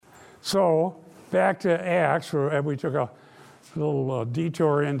So back to Acts, where we took a little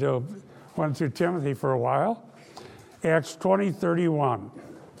detour into 1 through Timothy for a while. Acts 20:31.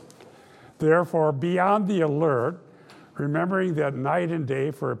 Therefore, be on the alert, remembering that night and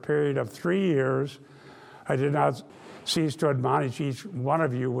day for a period of 3 years, I did not cease to admonish each one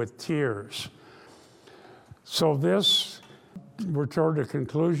of you with tears. So this, we're toward the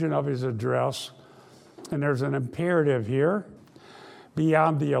conclusion of his address, and there's an imperative here, be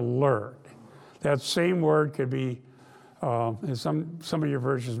on the alert. That same word could be, in some of your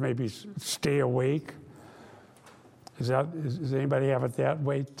versions, maybe stay awake. Does anybody have it that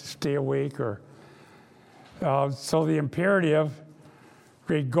way, to stay awake? Or so the imperative,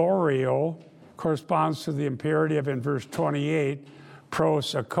 Gregorio, corresponds to the imperative in verse 28,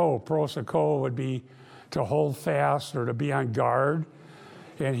 prosako. Prosako would be to hold fast or to be on guard.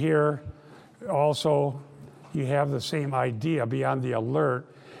 And here also you have the same idea, be on the alert.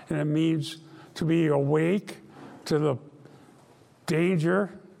 And it means to be awake to the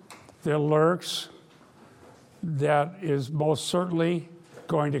danger that lurks, that is most certainly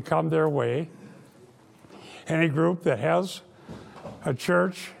going to come their way. Any group that has a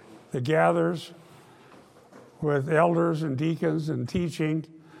church that gathers with elders and deacons and teaching,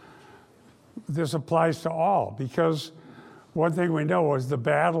 this applies to all, because one thing we know is the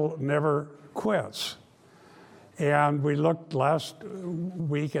battle never quits. And we looked last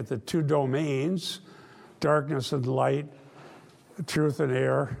week at the two domains, darkness and light, truth and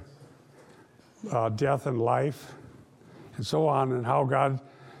error, death and life, and so on, and how God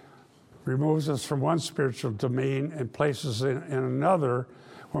removes us from one spiritual domain and places us in another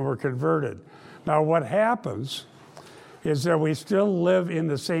when we're converted. Now, what happens is that we still live in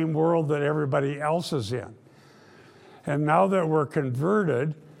the same world that everybody else is in. And now that we're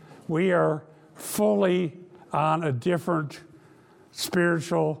converted, we are fully on a different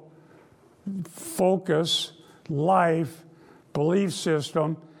spiritual focus, life, belief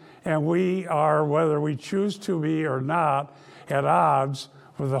system, and we are, whether we choose to be or not, at odds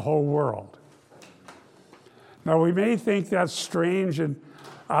with the whole world. Now, we may think that's strange and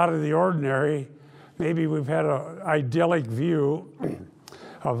out of the ordinary. Maybe we've had an idyllic view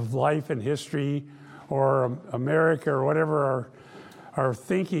of life and history or America or whatever our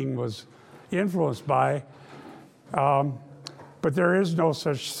thinking was influenced by. But there is no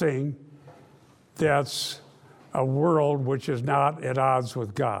such thing that's a world which is not at odds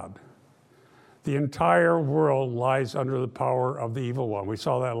with God. The entire world lies under the power of the evil one. We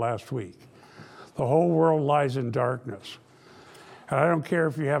saw that last week. The whole world lies in darkness. And I don't care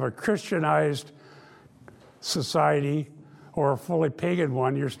if you have a Christianized society or a fully pagan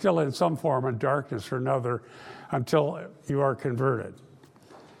one, you're still in some form of darkness or another until you are converted.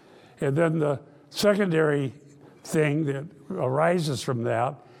 And then the secondary thing that arises from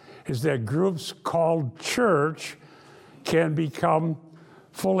that is that groups called church can become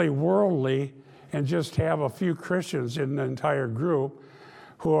fully worldly and just have a few Christians in the entire group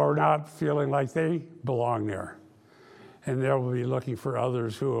who are not feeling like they belong there. And they'll be looking for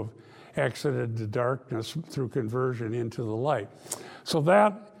others who have exited the darkness through conversion into the light. So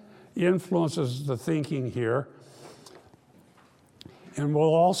that influences the thinking here. And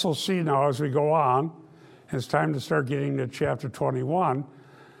we'll also see now as we go on, it's time to start getting to chapter 21,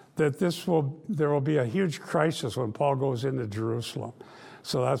 that there will be a huge crisis when Paul goes into Jerusalem.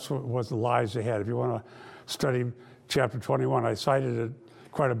 So that's what lies ahead. If you want to study chapter 21, I cited it,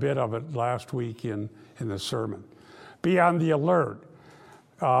 quite a bit of it last week in the sermon. Be on the alert.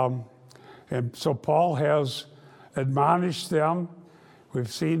 And so Paul has admonished them.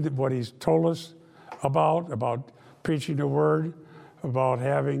 We've seen what he's told us about preaching the word, about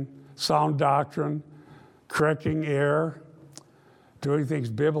having sound doctrine, correcting error, doing things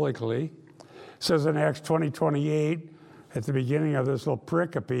biblically. It says in Acts 20:28, at the beginning of this little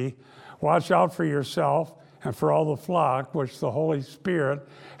pericope, watch out for yourself and for all the flock which the Holy Spirit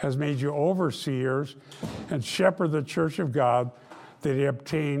has made you overseers, and shepherd the church of God that he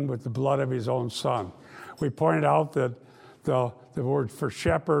obtained with the blood of his own Son. We pointed out that the word for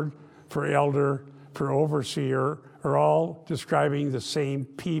shepherd, for elder, for overseer are all describing the same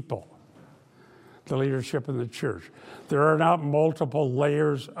people, the leadership in the church. There are not multiple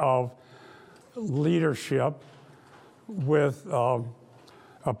layers of leadership with a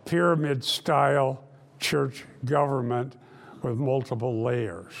pyramid-style church government with multiple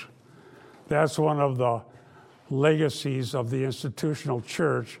layers. That's one of the legacies of the institutional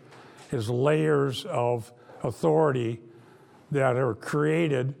church, is layers of authority that are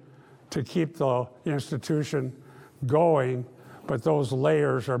created to keep the institution going, but those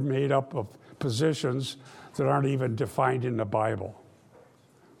layers are made up of positions that aren't even defined in the Bible.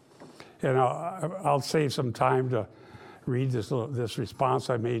 And I'll save some time to read this response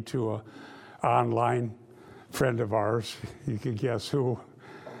I made to an online friend of ours. You can guess who.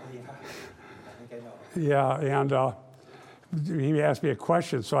 Yeah, I think I know. Yeah, and he asked me a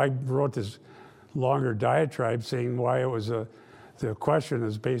question, so I wrote this longer diatribe saying why it was the question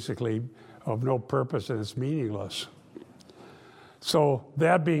is basically of no purpose and it's meaningless. So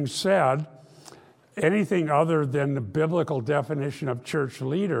that being said, anything other than the biblical definition of church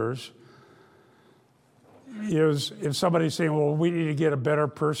leaders is if somebody's saying, well, we need to get a better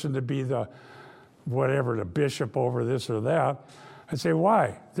person to be the bishop over this or that, I'd say,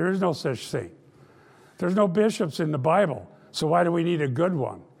 why? There is no such thing. There's no bishops in the Bible, so why do we need a good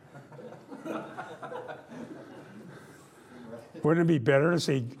one? Wouldn't it be better to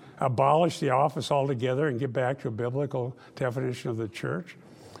say abolish the office altogether and get back to a biblical definition of the church?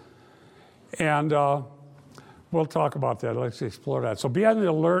 And we'll talk about that. Let's explore that. So be on the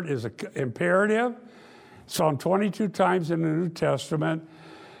alert is an imperative. It's found 22 times in the New Testament,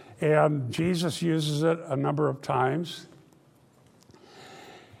 and Jesus uses it a number of times.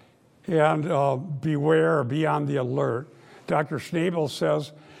 And beware, or be on the alert. Dr. Schnabel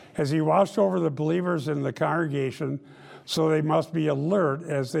says, as he watched over the believers in the congregation, so they must be alert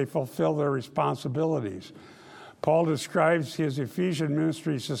as they fulfill their responsibilities. Paul describes his Ephesian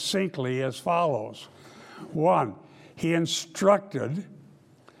ministry succinctly as follows. 1, he instructed,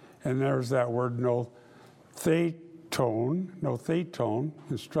 and there's that word notheton,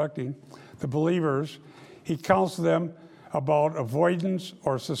 instructing the believers. He counsels them about avoidance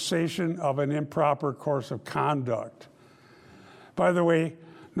or cessation of an improper course of conduct. By the way,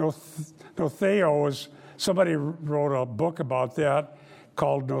 notheo is, somebody wrote a book about that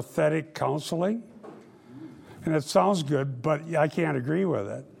called Nothetic Counseling. And it sounds good, but I can't agree with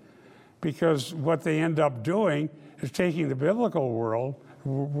it. Because what they end up doing is taking the biblical world,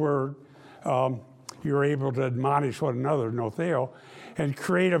 where you're able to admonish one another, notheo, and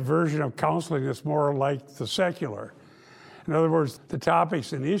create a version of counseling that's more like the secular. In other words, the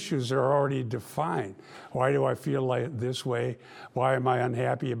topics and issues are already defined. Why do I feel like this way? Why am I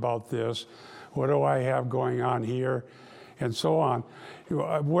unhappy about this? What do I have going on here? And so on.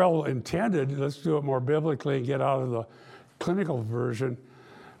 Well intended, let's do it more biblically and get out of the clinical version.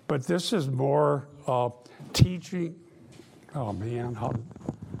 But this is more teaching. Oh man,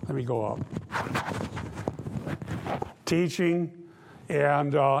 let me go up. Teaching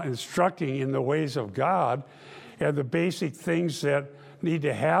and instructing in the ways of God, and the basic things that need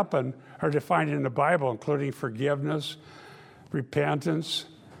to happen are defined in the Bible, including forgiveness, repentance,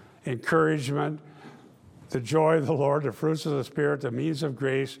 encouragement, the joy of the Lord, the fruits of the Spirit, the means of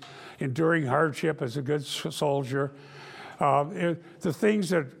grace, enduring hardship as a good soldier. The things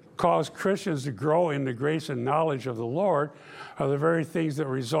that cause Christians to grow in the grace and knowledge of the Lord are the very things that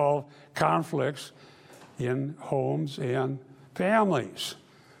resolve conflicts in homes and families.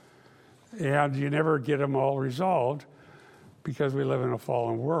 And you never get them all resolved because we live in a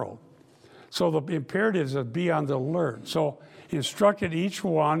fallen world. So the imperative is to be on the alert. So instructed each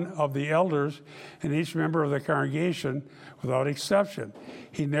one of the elders and each member of the congregation without exception.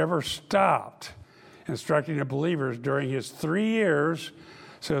 He never stopped instructing the believers during his 3 years,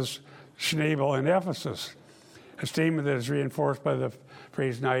 says Schnabel, in Ephesus, a statement that is reinforced by the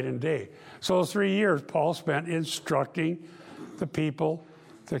phrase night and day. So 3 years Paul spent instructing the people,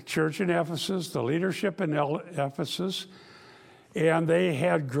 the church in Ephesus, the leadership in Ephesus, and they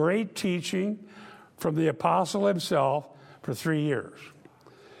had great teaching from the apostle himself for 3 years.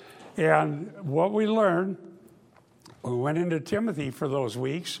 And what we learned when we went into Timothy for those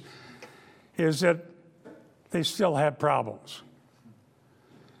weeks is that they still had problems.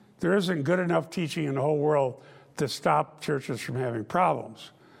 There isn't good enough teaching in the whole world to stop churches from having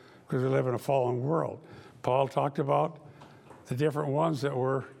problems because we live in a fallen world. Paul talked about the different ones that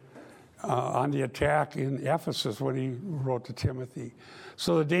were on the attack in Ephesus when he wrote to Timothy.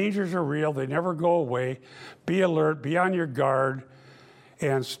 So the dangers are real. They never go away. Be alert, be on your guard,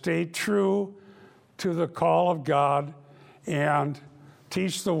 and stay true to the call of God and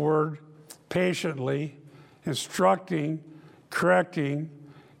teach the word patiently, instructing, correcting,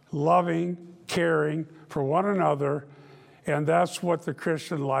 loving, caring for one another, and that's what the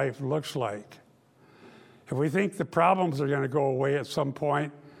Christian life looks like. If we think the problems are going to go away at some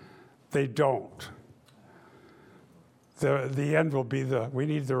point, they don't. The end will be we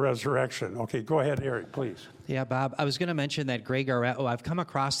need the resurrection. Okay, go ahead, Eric, please. Yeah, Bob, I was going to mention that Greg Aretto, I've come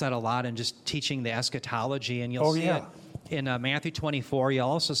across that a lot in just teaching the eschatology, and you'll see it in Matthew 24. You'll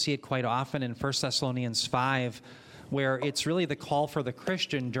also see it quite often in 1 Thessalonians 5, where it's really the call for the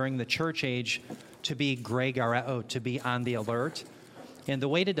Christian during the church age to be Greg Aretto, to be on the alert. And the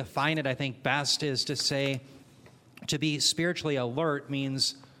way to define it, I think, best is to say to be spiritually alert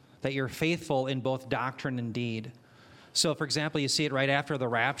means that you're faithful in both doctrine and deed. So, for example, you see it right after the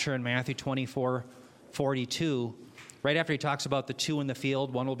rapture in Matthew 24:42. Right after he talks about the two in the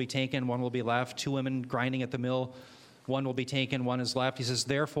field, one will be taken, one will be left, two women grinding at the mill, one will be taken, one is left. He says,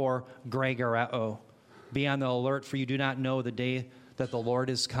 therefore, gregoreo, be on the alert, for you do not know the day that the Lord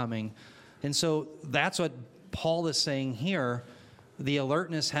is coming. And so that's what Paul is saying here. The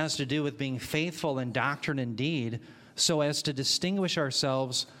alertness has to do with being faithful in doctrine and deed, so as to distinguish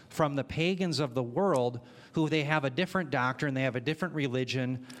ourselves from the pagans of the world, who they have a different doctrine, they have a different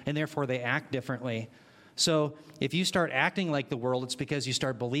religion, and therefore they act differently. So if you start acting like the world, it's because you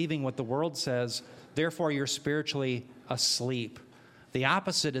start believing what the world says, therefore you're spiritually asleep. The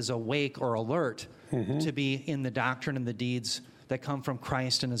opposite is awake or alert, to be in the doctrine and the deeds that come from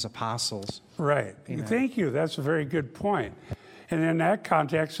Christ and his apostles. Right. Amen. Thank you. That's a very good point. And in that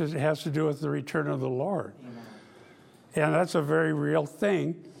context, it has to do with the return of the Lord. Amen. And that's a very real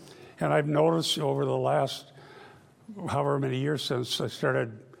thing. And I've noticed over the last however many years since I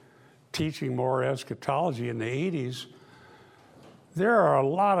started teaching more eschatology in the 80s, there are a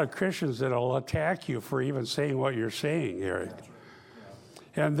lot of Christians that will attack you for even saying what you're saying, Eric.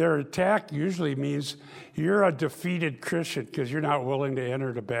 And their attack usually means you're a defeated Christian because you're not willing to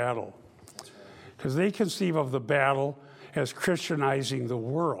enter the battle. Because they conceive of the battle as Christianizing the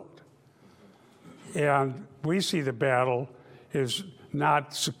world. And we see the battle as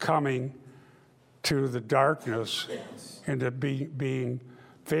not succumbing to the darkness and to being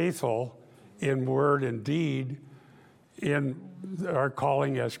faithful in word and deed in our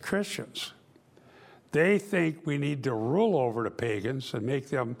calling as Christians. They think we need to rule over the pagans and make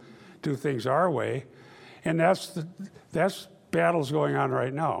them do things our way, and that's battles going on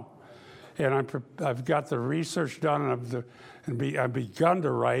right now. And I've got the research done, and I've begun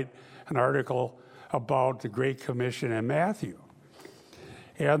to write an article about the Great Commission in Matthew.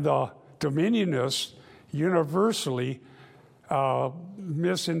 And the dominionists universally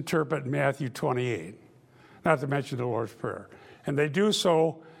misinterpret Matthew 28, not to mention the Lord's Prayer. And they do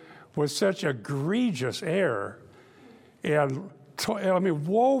so with such egregious error and,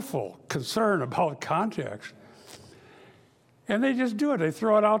 woeful concern about context. And they just do it. They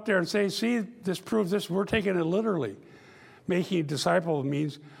throw it out there and say, see, this proves this. We're taking it literally. Making a disciple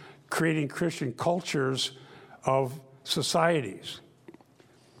means creating Christian cultures of societies.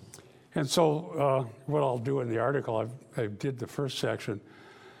 And so what I'll do in the article, I did the first section,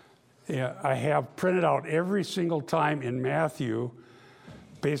 I have printed out every single time in Matthew,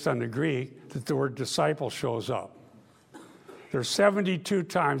 based on the Greek, that the word disciple shows up. There's 72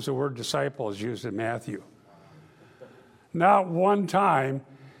 times the word disciple is used in Matthew. Not one time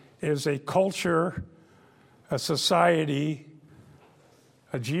is a culture, a society,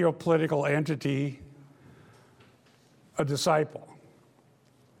 a geopolitical entity, a disciple.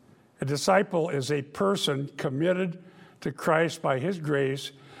 A disciple is a person committed to Christ by his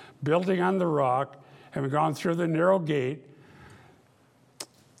grace, building on the rock, having gone through the narrow gate,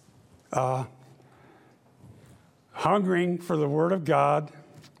 hungering for the Word of God,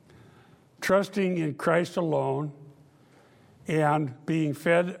 trusting in Christ alone, and being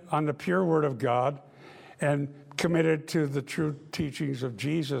fed on the pure Word of God, and committed to the true teachings of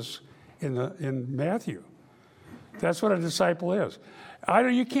Jesus in Matthew. That's what a disciple is.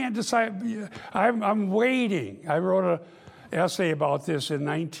 You can't decide. I'm waiting. I wrote an essay about this in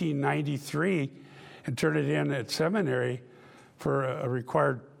 1993 and turned it in at seminary for a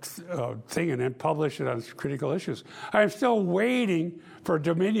required thing and then published it on critical issues. I'm still waiting for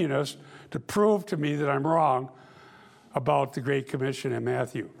dominionists to prove to me that I'm wrong about the Great Commission in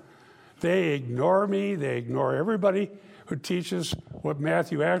Matthew. They ignore me. They ignore everybody who teaches what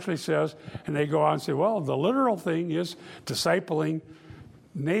Matthew actually says, and they go on and say, well, the literal thing is discipling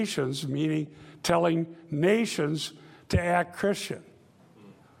nations, meaning telling nations to act Christian.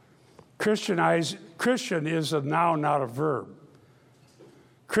 Christian is a noun, not a verb.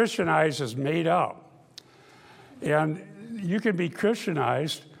 Christianize is made up. And you can be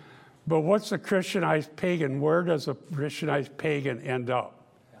Christianized, but what's a Christianized pagan? Where does a Christianized pagan end up?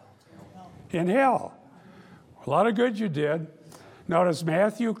 In hell. A lot of good you did. Now, does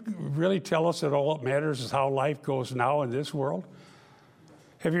Matthew really tell us that all that matters is how life goes now in this world?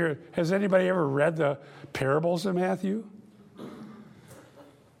 Has anybody ever read the parables of Matthew?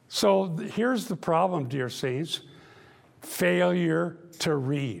 So here's the problem, dear saints. Failure to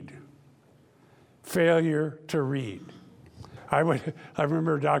read. Failure to read. I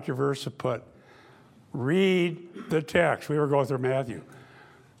remember Dr. Versa put, read the text. We were going through Matthew.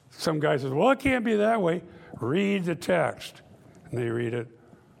 Some guy says, well, it can't be that way. Read the text. And they read it.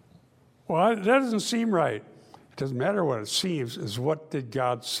 Well, that doesn't seem right. It doesn't matter what it seems, is what did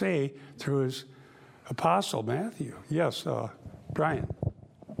God say through his apostle, Matthew? Yes, Brian.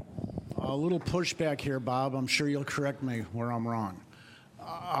 A little pushback here, Bob. I'm sure you'll correct me where I'm wrong.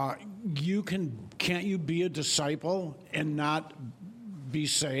 Can't you be a disciple and not be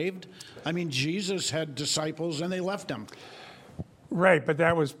saved? I mean, Jesus had disciples and they left him. Right, but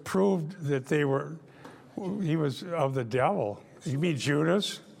that was proved that he was of the devil. You mean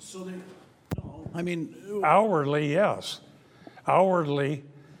Judas? Outwardly, yes. Outwardly,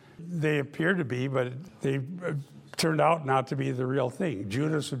 they appear to be, but they turned out not to be the real thing.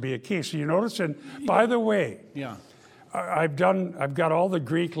 Judas would be a key. So you notice, and by the way, yeah, I've got all the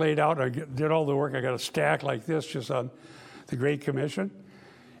Greek laid out. I did all the work. I got a stack like this just on the Great Commission.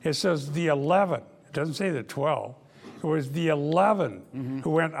 It says the 11. It doesn't say the 12. It was the 11 who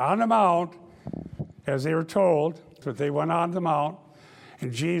went on the mount, as they were told, that they went on the mount,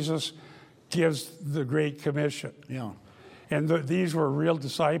 and Jesus gives the Great Commission. Yeah. And these were real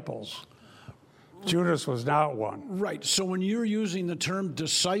disciples. Judas was not one. Right. So when you're using the term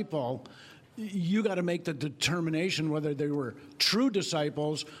disciple, you got to make the determination whether they were true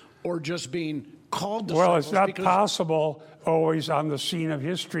disciples or just being called disciples. Well, it's not possible always on the scene of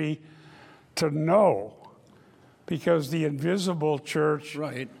history to know, because the invisible church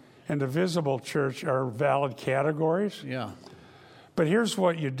and the visible church are valid categories. Yeah. But here's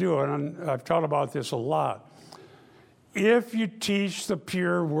what you do, and I've taught about this a lot. If you teach the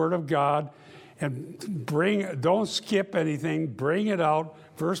pure Word of God and don't skip anything, bring it out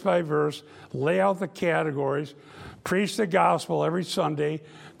verse by verse, lay out the categories, preach the gospel every Sunday,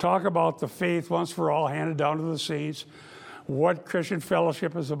 talk about the faith once for all handed down to the saints, what Christian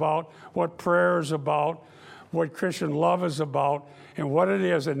fellowship is about, what prayer is about, what Christian love is about, and what it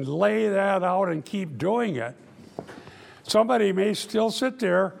is, and lay that out and keep doing it. Somebody may still sit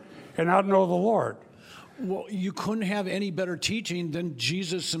there and not know the Lord. Well, you couldn't have any better teaching than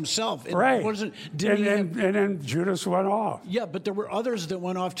Jesus himself. Right. And then Judas went off. Yeah, but there were others that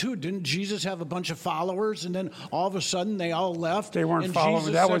went off too. Didn't Jesus have a bunch of followers, and then all of a sudden they all left? They weren't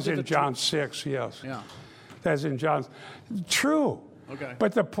following. That was in John 6, yes. Yeah. That's in John. True. Okay.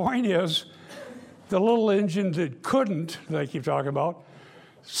 But the point is, the little engine that couldn't, that I keep talking about,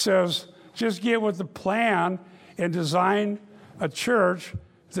 says just get with the plan and design a church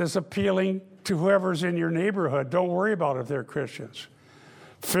that's appealing to whoever's in your neighborhood. Don't worry about if they're Christians.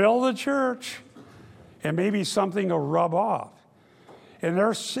 Fill the church, and maybe something will rub off. And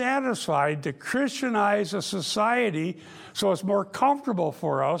they're satisfied to Christianize a society so it's more comfortable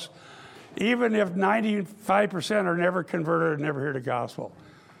for us, even if 95% are never converted and never hear the gospel.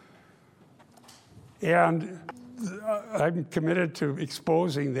 And I'm committed to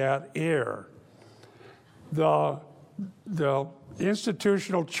exposing that error. The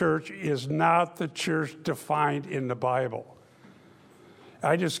institutional church is not the church defined in the Bible.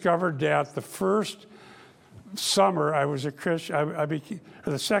 I discovered that the first summer I was a Christian,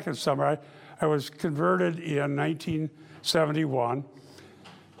 the second summer, I was converted in 1971,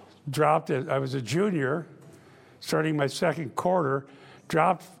 I was a junior, starting my second quarter,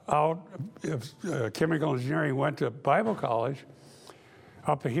 dropped out of chemical engineering, went to Bible college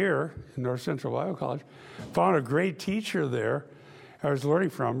up here in North Central Bible College, found a great teacher there I was learning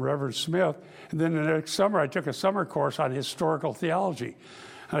from, Reverend Smith. And then the next summer, I took a summer course on historical theology.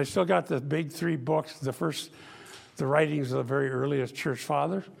 And I still got the big three books, the writings of the very earliest church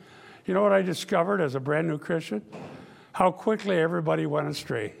fathers. You know what I discovered as a brand new Christian? How quickly everybody went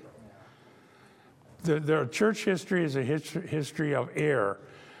astray. The church history is a history of error.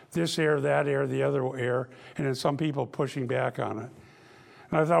 This error, that error, the other error, and then some people pushing back on it.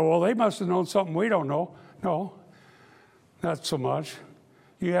 And I thought, well, they must have known something we don't know. No, not so much.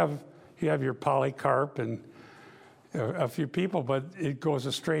 You have your Polycarp and a few people, but it goes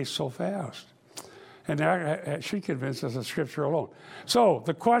astray so fast. And that should convince us of Scripture alone. So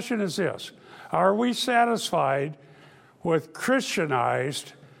the question is this: are we satisfied with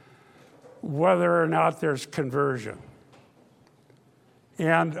Christianized, whether or not there's conversion?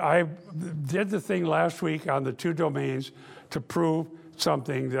 And I did the thing last week on the two domains to prove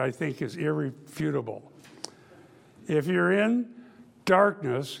something that I think is irrefutable. If you're in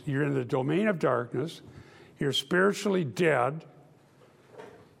darkness, you're in the domain of darkness, you're spiritually dead,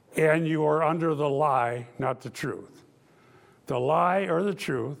 and you are under the lie, not the truth. The lie or the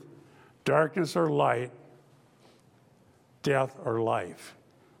truth, darkness or light, death or life.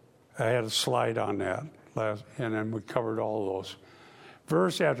 I had a slide on that and then we covered all of those.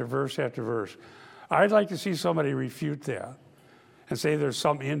 Verse after verse after verse. I'd like to see somebody refute that and say there's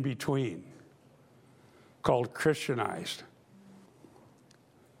some in between called Christianized.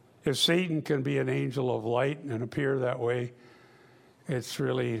 if Satan can be an angel of light and appear that way, it's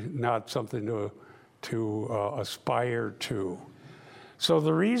really not something to aspire to. So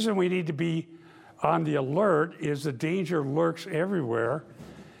the reason we need to be on the alert is the danger lurks everywhere,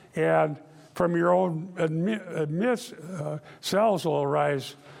 and from your own selves will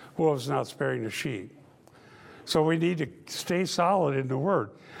arise wolves not sparing the sheep. So we need to stay solid in the Word.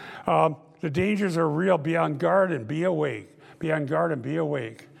 The dangers are real. Be on guard and be awake. Be on guard and be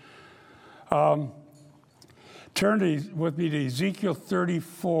awake. Turn with me to Ezekiel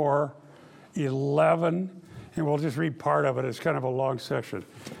 34:11, and we'll just read part of it. It's kind of a long section.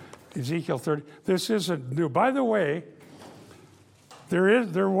 Ezekiel 30. This isn't new. By the way,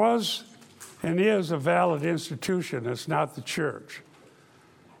 there was and is a valid institution. It's not the church.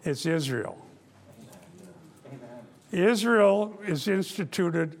 It's Israel. Israel is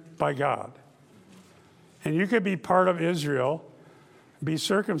instituted by God. And you could be part of Israel, be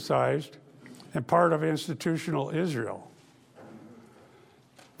circumcised, and part of institutional Israel.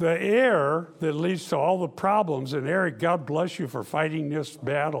 The error that leads to all the problems, and Eric, God bless you for fighting this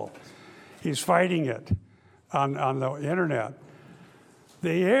battle. He's fighting it on the internet.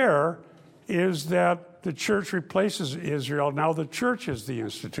 The error is that the church replaces Israel. Now the church is the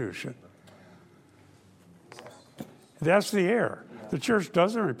institution. That's the error. The church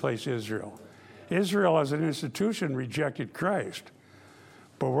doesn't replace Israel. Israel as an institution rejected Christ.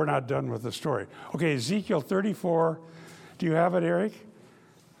 But we're not done with the story. Okay, Ezekiel 34. Do you have it, Eric?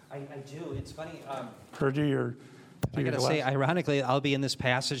 I do. It's funny. Or do your I got to say, ironically, I'll be in this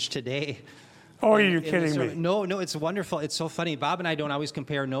passage today. Oh, are you kidding me? No, it's wonderful. It's so funny. Bob and I don't always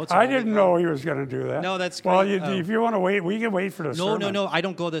compare notes. I didn't know he was going to do that. No, that's great. Well, if you want to wait, we can wait for the sermon. No. I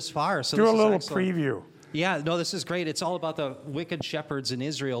don't go this far. So do this a little excellent. Preview. Yeah, no, this is great. It's all about the wicked shepherds in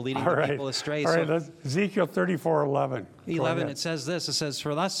Israel leading All the right. people astray. All right, that's Ezekiel 34:11. 11, it says this. It says,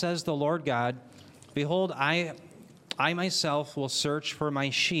 "For thus says the Lord God, behold, I myself will search for my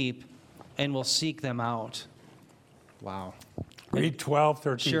sheep and will seek them out." Wow. Read 12,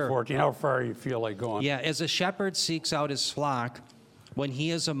 13, Sure. 14. How far you feel like going? Yeah, as a shepherd seeks out his flock, when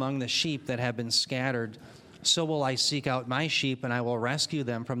he is among the sheep that have been scattered, so will I seek out my sheep, and I will rescue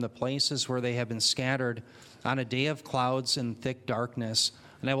them from the places where they have been scattered on a day of clouds and thick darkness.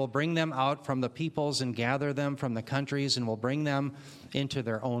 And I will bring them out from the peoples and gather them from the countries and will bring them into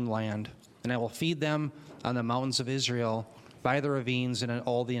their own land. And I will feed them on the mountains of Israel, by the ravines, and in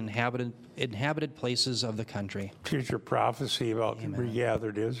all the inhabited places of the country. Future prophecy about Amen.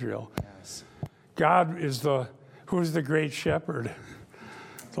 regathered Israel. Yes. God is who's the great shepherd?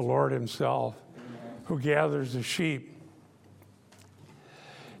 The Lord himself, who gathers the sheep.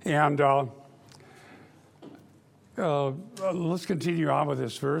 And let's continue on with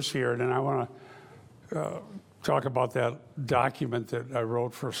this verse here. And then I want to talk about that document that I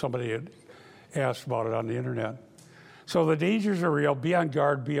wrote for somebody that asked about it on the internet. So the dangers are real. Be on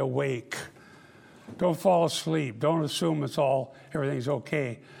guard. Be awake. Don't fall asleep. Don't assume everything's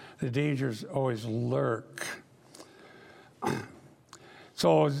okay. The dangers always lurk.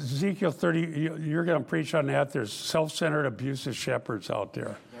 So Ezekiel 30, you're going to preach on that. There's self-centered, abusive shepherds out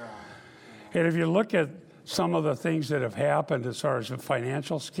there. And if you look at some of the things that have happened as far as the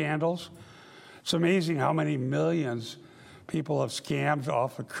financial scandals, it's amazing how many millions people have scammed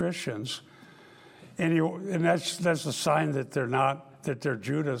off of Christians. And that's a sign that they're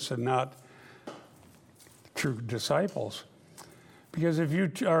Judas and not true disciples. Because if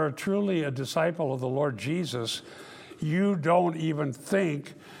you are truly a disciple of the Lord Jesus, you don't even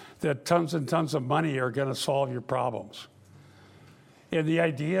think that tons and tons of money are going to solve your problems. And the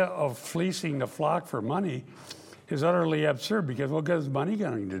idea of fleecing the flock for money is utterly absurd, because what good is money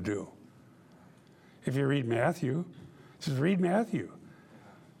going to do? If you read Matthew, it says, read Matthew.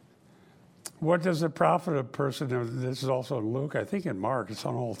 What does it profit a person, and this is also in Luke, I think in Mark, it's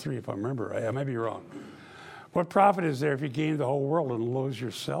on all three if I remember right. I may be wrong. What profit is there if you gain the whole world and lose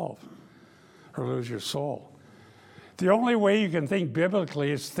yourself or lose your soul? The only way you can think biblically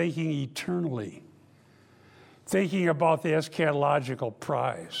is thinking eternally, thinking about the eschatological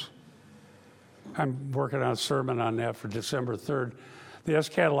prize. I'm working on a sermon on that for December 3rd. The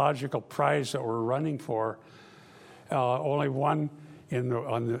eschatological prize that we're running for, only one in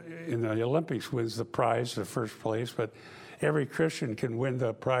the Olympics wins the prize, the first place, but every Christian can win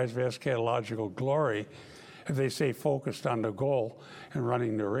the prize of eschatological glory if they stay focused on the goal and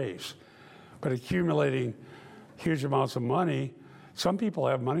running the race. But accumulating huge amounts of money, some people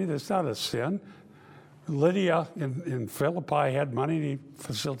have money, that's not a sin. Lydia in Philippi had money, to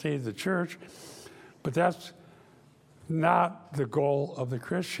facilitate the church, but that's not the goal of the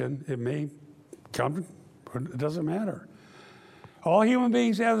Christian. It may come, it doesn't matter. All human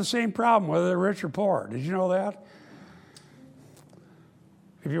beings have the same problem, whether they're rich or poor. Did you know that?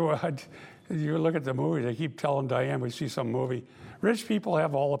 If you look at the movies, they keep telling Diane, we see some movie, rich people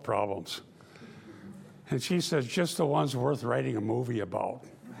have all the problems. And she says, just the ones worth writing a movie about.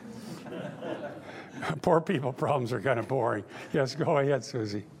 Poor people problems are kind of boring. Yes, go ahead,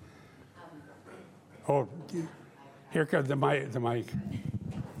 Susie. Oh, here comes the mic.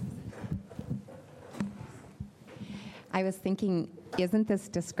 I was thinking, isn't this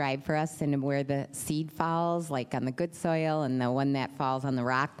described for us in where the seed falls, like on the good soil, and the one that falls on the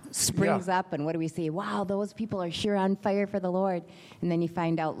rock springs up, and what do we see? Wow, those people are sure on fire for the Lord. And then you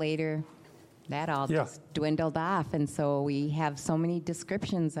find out later that all just dwindled off. And so we have so many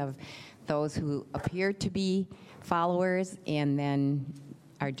descriptions of those who appear to be followers and then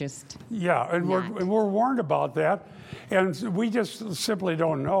are just and we're warned about that, and we just simply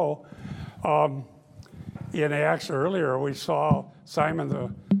don't know. In Acts earlier, we saw Simon the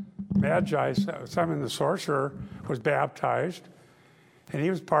Magi, Simon the sorcerer, was baptized, and he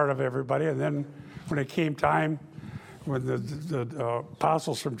was part of everybody. And then when it came time, when the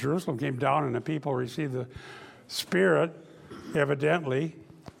apostles from Jerusalem came down and the people received the Spirit, evidently,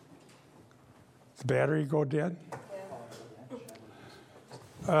 the battery go dead?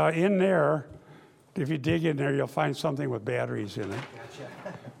 In there, if you dig in there, you'll find something with batteries in it.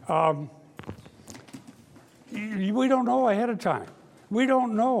 We don't know ahead of time. We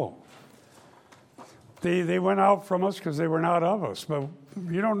don't know. They went out from us because they were not of us, but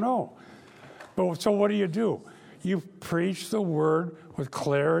you don't know. But so what do? You preach the word with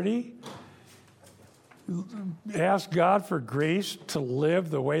clarity. Ask God for grace to live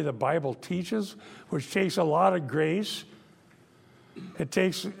the way the Bible teaches, which takes a lot of grace. It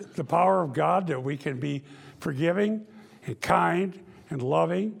takes the power of God that we can be forgiving and kind and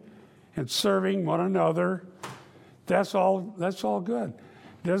loving and serving one another. That's all good.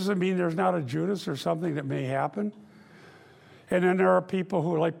 Doesn't mean there's not a Judas or something that may happen. And then there are people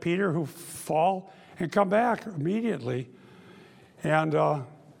who, like Peter, who fall and come back immediately. And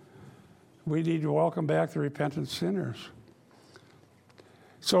we need to welcome back the repentant sinners.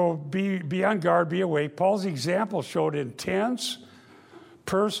 So be on guard, be awake. Paul's example showed intense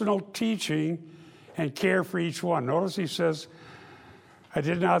personal teaching and care for each one. Notice he says, I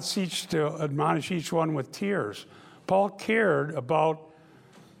did not cease to admonish each one with tears. Paul cared about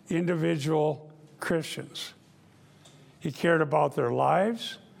individual Christians. He cared about their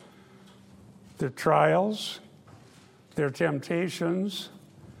lives, their trials, their temptations,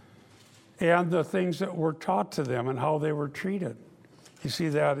 and the things that were taught to them and how they were treated. You see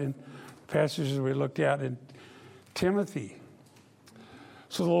that in passages we looked at in Timothy.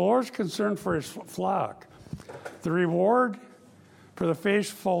 So the Lord's concerned for his flock. The reward for the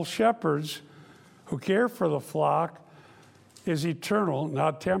faithful shepherds who care for the flock is eternal,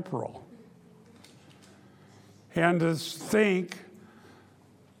 not temporal. And to think,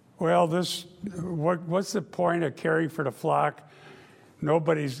 well, what's the point of caring for the flock? I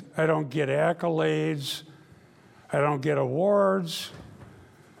don't get accolades, I don't get awards,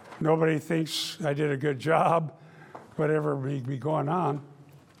 nobody thinks I did a good job, whatever may be going on.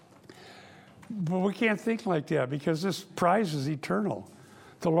 But we can't think like that because this prize is eternal.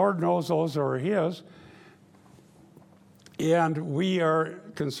 The Lord knows those who are his, and we are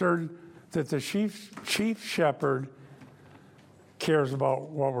concerned that the chief shepherd cares about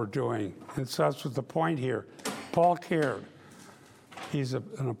what we're doing. And so that's what the point here. Paul cared. He's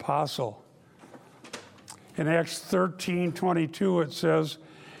an apostle. In Acts 13:22 it says,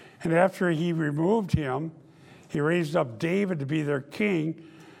 and after he removed him, he raised up David to be their king,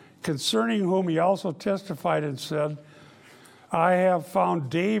 concerning whom he also testified and said, I have found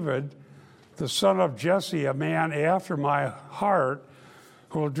David, the son of Jesse, a man after my heart,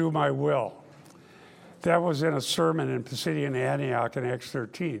 who will do my will. That was in a sermon in Pisidian Antioch in Acts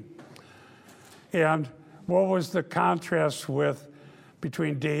 13. And what was the contrast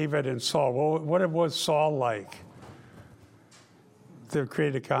between David and Saul? What was Saul like? To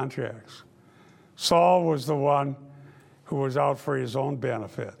create a contrast. Saul was the one who was out for his own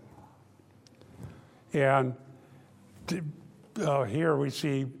benefit. And here we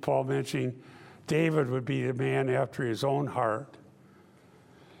see Paul mentioning David would be a man after his own heart.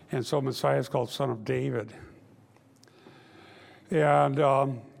 And so Messiah is called Son of David. And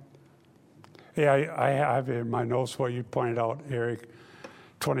I have in my notes what you pointed out, Eric,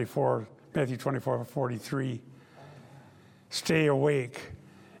 Matthew 24:43. Stay awake.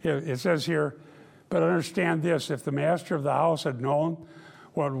 It says here, but understand this, if the master of the house had known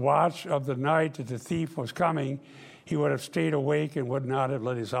what watch of the night that the thief was coming, he would have stayed awake and would not have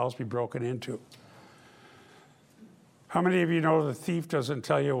let his house be broken into. How many of you know the thief doesn't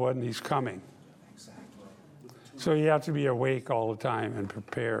tell you when he's coming? So you have to be awake all the time and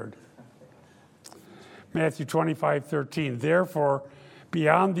prepared. Matthew 25:13. Therefore, be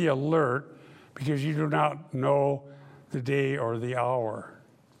on the alert, because you do not know the day or the hour.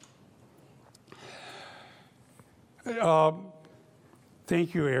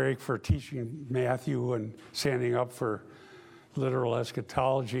 Thank you, Eric, for teaching Matthew and standing up for literal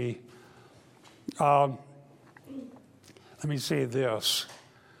eschatology. Let me say this.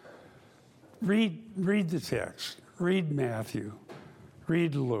 Read the text. Read Matthew.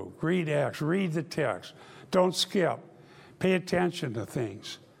 Read Luke. Read Acts. Read the text. Don't skip. Pay attention to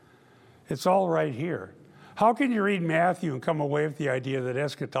things. It's all right here. How can you read Matthew and come away with the idea that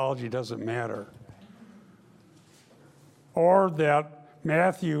eschatology doesn't matter? Or that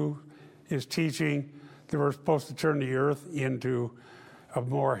Matthew is teaching that we're supposed to turn the earth into a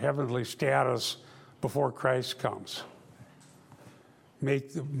more heavenly status before Christ comes.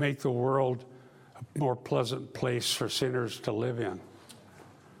 Make the world a more pleasant place for sinners to live in.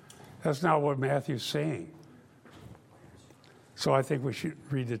 That's not what Matthew's saying. So I think we should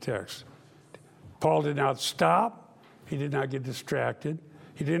read the text. Paul did not stop. He did not get distracted.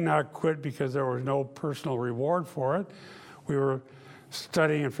 He did not quit because there was no personal reward for it. We were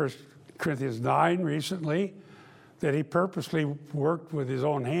studying in 1 Corinthians 9 recently that he purposely worked with his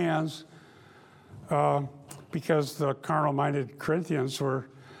own hands because the carnal-minded Corinthians were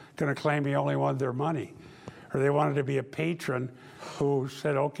going to claim he only wanted their money. Or they wanted to be a patron who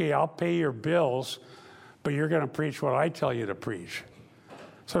said, okay, I'll pay your bills, but you're going to preach what I tell you to preach.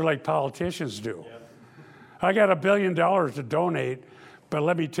 Sort of like politicians do. Yep. I got $1 billion to donate, but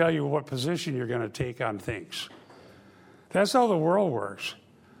let me tell you what position you're going to take on things. That's how the world works.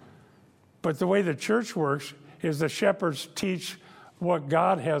 But the way the church works is the shepherds teach what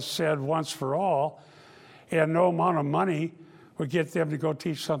God has said once for all, and no amount of money would get them to go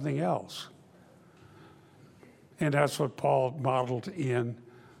teach something else. And that's what Paul modeled in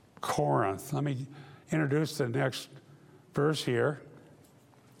Corinth. Let me introduce the next verse here.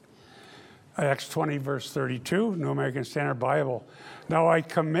 Acts 20, verse 32, New American Standard Bible. Now I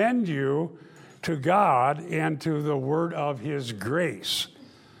commend you to God and to the word of his grace,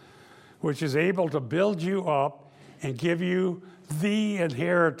 which is able to build you up and give you the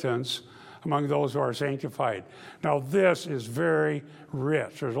inheritance among those who are sanctified. Now this is very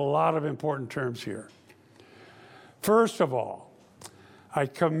rich. There's a lot of important terms here. First of all, I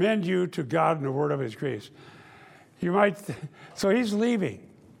commend you to God and the word of his grace. You might, so he's leaving.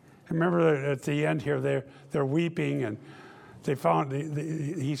 Remember at the end here, they're weeping, and they found,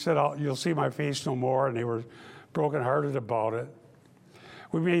 he said, you'll see my face no more, and they were brokenhearted about it.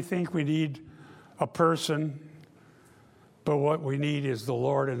 We may think we need a person, but what we need is the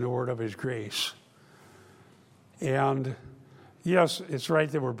Lord and the word of his grace. And yes, it's right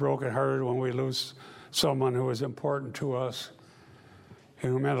that we're brokenhearted when we lose someone who is important to us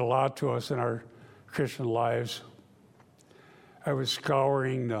and who meant a lot to us in our Christian lives. I was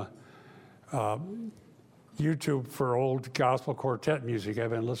scouring the YouTube for old gospel quartet music.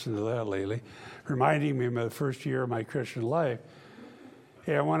 I've been listening to that lately, reminding me of the first year of my Christian life.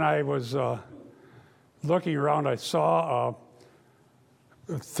 And when I was looking around, I saw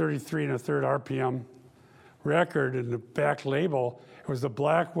a 33 1/3 RPM record, and the back label, it was the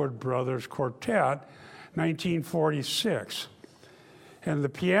Blackwood Brothers Quartet, 1946. And the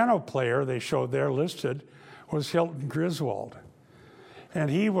piano player they showed there listed was Hilton Griswold. And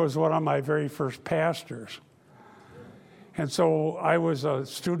he was one of my very first pastors. And so I was a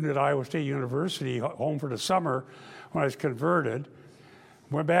student at Iowa State University, home for the summer, when I was converted.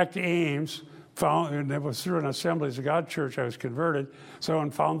 Went back to Ames, and it was through an Assemblies of God church I was converted, so I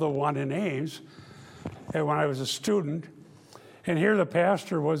found the one in Ames. And when I was a student, and here the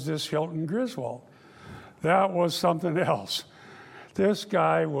pastor was this Hilton Griswold. That was something else. This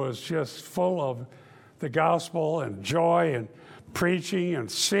guy was just full of the gospel and joy and preaching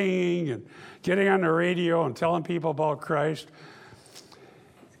and singing and getting on the radio and telling people about Christ.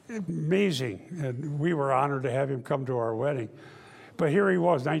 Amazing. And we were honored to have him come to our wedding. But here he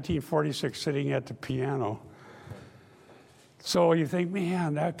was, 1946, sitting at the piano. So you think,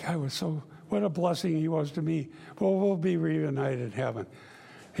 man, that guy was so, what a blessing he was to me. Well, we'll be reunited in heaven.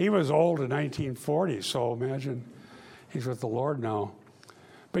 He was old in 1940, so imagine he's with the Lord now.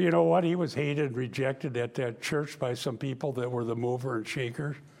 But you know what? He was hated and rejected at that church by some people that were the mover and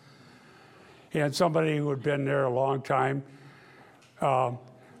shakers. And somebody who had been there a long time,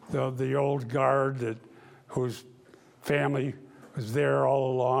 the old guard whose family was there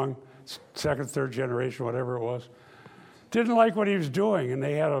all along, second, third generation, whatever it was, didn't like what he was doing. And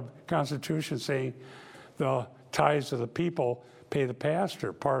they had a constitution saying the tithes to the people pay the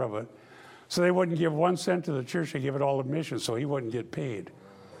pastor, part of it. So they wouldn't give 1 cent to the church, they give it all to missions, so he wouldn't get paid.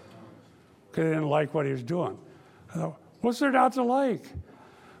 Because they didn't like what he was doing. I thought, what's there not to like?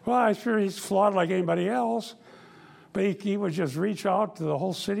 Well, I'm sure he's flawed like anybody else, but he would just reach out to the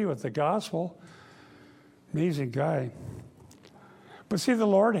whole city with the gospel. Amazing guy. But see, the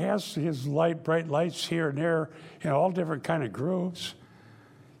Lord has his bright lights here and there in all different kind of groups.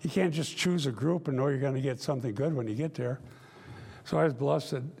 You can't just choose a group and know you're going to get something good when you get there. So I was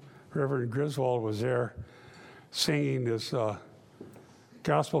blessed that Reverend Griswold was there singing this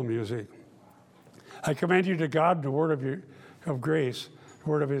gospel music. I commend you to God, the word of grace, the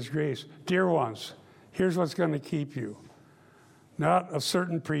word of his grace. Dear ones, here's what's going to keep you. Not a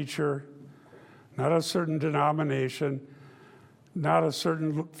certain preacher, not a certain denomination, not a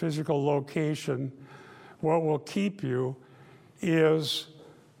certain physical location. What will keep you is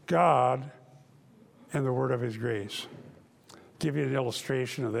God and the word of his grace. Give you an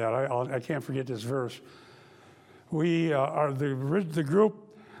illustration of that. I can't forget this verse. We are the group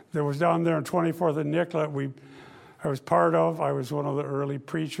that was down there on 24th and Nicollet. I was part of. I was one of the early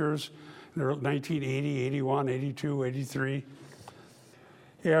preachers in 1980, 81, 82, 83.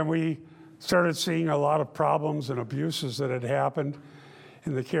 And we started seeing a lot of problems and abuses that had happened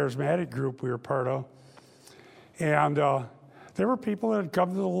in the charismatic group we were part of. And there were people that had come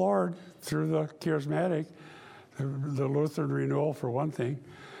to the Lord through the charismatic, the Lutheran renewal for one thing.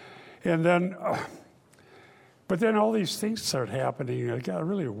 And then, but then all these things started happening. It got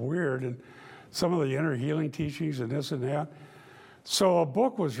really weird, and some of the inner healing teachings and this and that. So a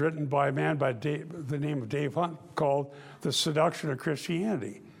book was written by a man by the name of Dave Hunt called The Seduction of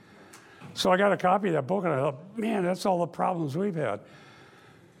Christianity. So I got a copy of that book, and I thought, man, that's all the problems we've had.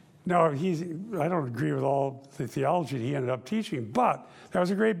 Now, I don't agree with all the theology he ended up teaching, but that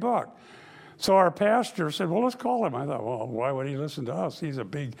was a great book. So our pastor said, well, let's call him. I thought, well, why would he listen to us? He's a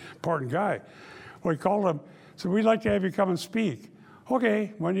big, important guy. Well, we called him, said, we'd like to have you come and speak.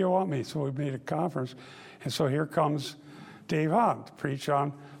 Okay, when do you want me? So we made a conference. And so here comes Dave Hunt to preach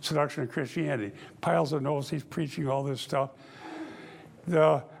on seduction of Christianity. Piles of notes, he's preaching all this stuff.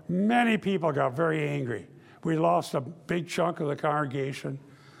 Many people got very angry. We lost a big chunk of the congregation.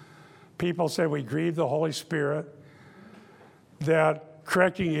 People said we grieved the Holy Spirit, that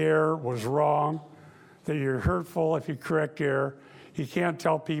correcting error was wrong, that you're hurtful if you correct error. You can't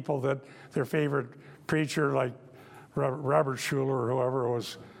tell people that their favorite preacher, like Robert Schuller or whoever,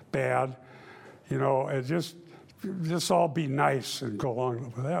 was bad. You know, it just all be nice and go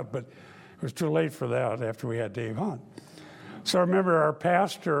along with that. But it was too late for that after we had Dave Hunt. So I remember our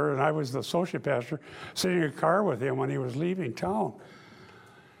pastor, and I was the associate pastor, sitting in a car with him when he was leaving town.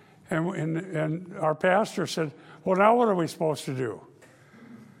 And our pastor said, well, now what are we supposed to do?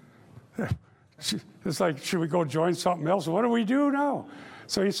 It's like, should we go join something else? What do we do now?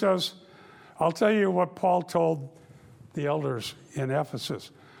 So he says, I'll tell you what Paul told the elders in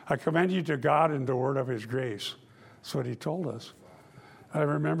Ephesus. I commend you to God and the word of his grace. That's what he told us. I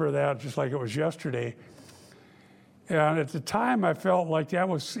remember that just like it was yesterday. And at the time, I felt like that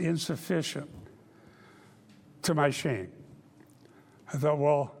was insufficient, to my shame. I thought,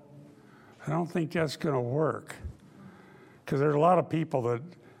 well, I don't think that's going to work, because there's a lot of people that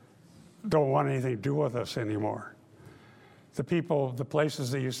don't want anything to do with us anymore. The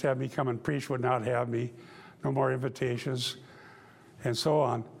places that used to have me come and preach would not have me, no more invitations, and so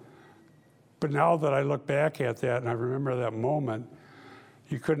on. But now that I look back at that and I remember that moment,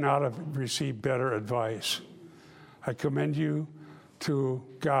 you could not have received better advice. I commend you to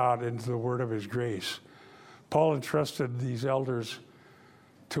God and to the word of his grace. Paul entrusted these elders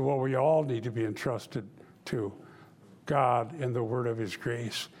to what we all need to be entrusted to, God and the word of his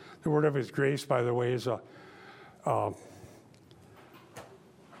grace. The word of his grace, by the way, is a, what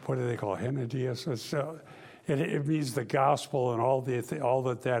do they call it? Henadius. It means the gospel and all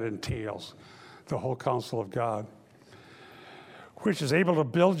that entails, the whole counsel of God, which is able to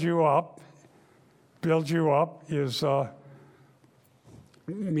build you up. Build you up is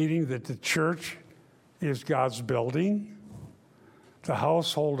meaning that the church is God's building, the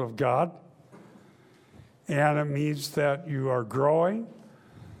household of God, and it means that you are growing,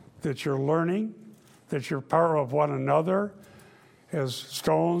 that you're learning, that you're part of one another as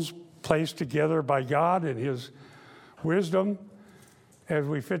stones placed together by God and his wisdom as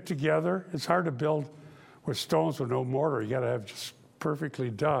we fit together. It's hard to build with stones with no mortar. You got to have just perfectly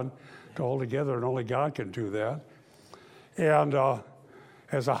done to hold together, and only God can do that. And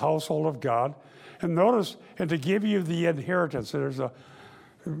as a household of God. And notice, and to give you the inheritance,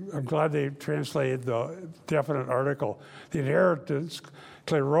 I'm glad they translated the definite article. The inheritance,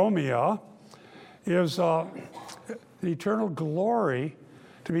 kleromia, is the eternal glory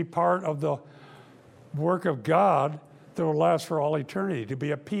to be part of the work of God that will last for all eternity, to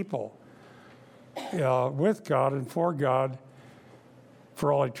be a people with God and for God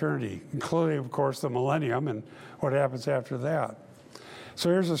for all eternity, including, of course, the millennium and what happens after that. So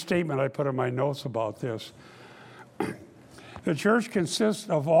here's a statement I put in my notes about this. The church consists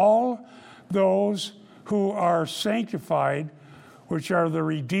of all those who are sanctified, which are the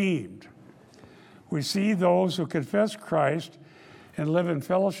redeemed. We see those who confess Christ and live in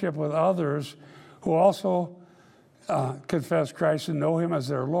fellowship with others who also confess Christ and know him as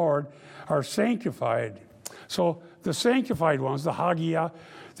their Lord are sanctified. So the sanctified ones, the hagia,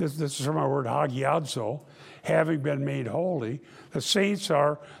 this is from our word hagiadzo, having been made holy. The saints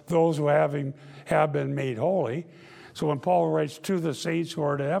are those who have been made holy. So when Paul writes to the saints who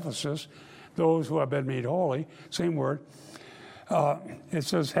are at Ephesus, those who have been made holy, same word, it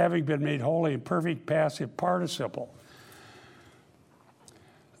says having been made holy in perfect passive participle.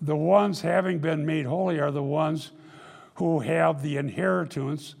 The ones having been made holy are the ones who have the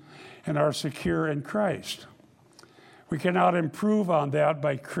inheritance and are secure in Christ. We cannot improve on that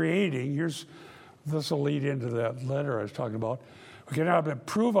by creating, this will lead into that letter I was talking about. We cannot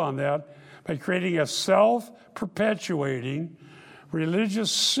improve on that by creating a self-perpetuating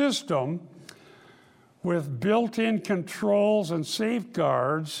religious system with built-in controls and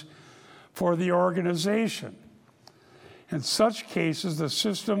safeguards for the organization. In such cases, the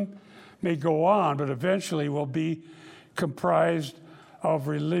system may go on, but eventually will be comprised of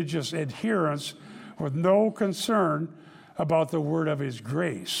religious adherents with no concern about the word of his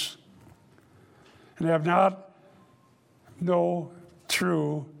grace, and have no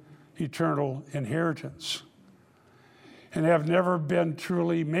true eternal inheritance, and have never been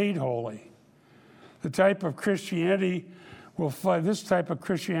truly made holy. This type of Christianity will fight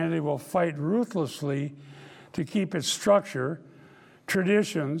ruthlessly to keep its structure,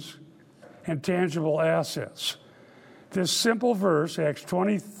 traditions, and tangible assets. This simple verse, Acts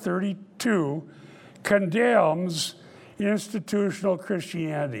 20:32, condemns institutional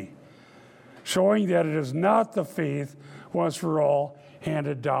Christianity, showing that it is not the faith once for all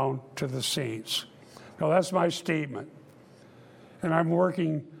handed down to the saints. Now that's my statement. And I'm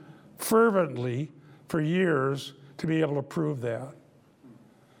working fervently for years to be able to prove that.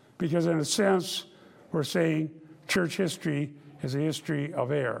 Because in a sense, we're saying church history is a history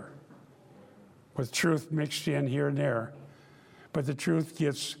of error, with truth mixed in here and there, but the truth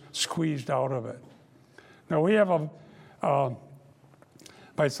gets squeezed out of it. Now we have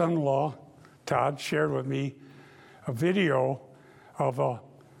my son-in-law, Todd, shared with me a video of a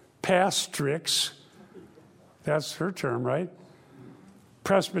pastrix, that's her term, right?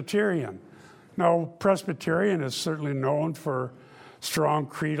 Presbyterian. Now, Presbyterian is certainly known for strong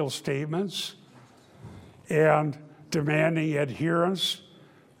creedal statements and demanding adherence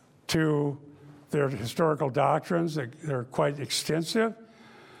to their historical doctrines. They're quite extensive.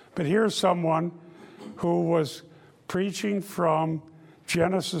 But here's someone who was preaching from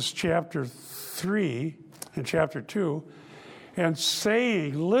Genesis chapter 3 and chapter 2 and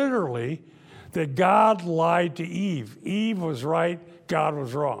saying literally that God lied to Eve. Eve was right, God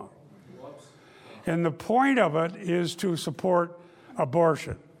was wrong. And the point of it is to support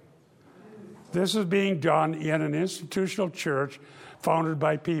abortion. This is being done in an institutional church founded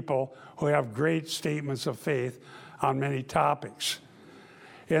by people who have great statements of faith on many topics.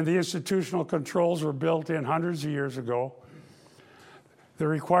 And the institutional controls were built in hundreds of years ago. The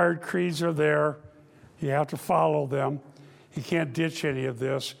required creeds are there. You have to follow them. You can't ditch any of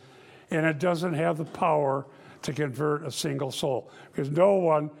this. And it doesn't have the power to convert a single soul, because no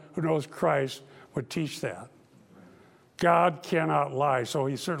one who knows Christ would teach that. God cannot lie, so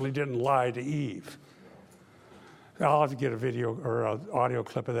he certainly didn't lie to Eve. I'll have to get a video or an audio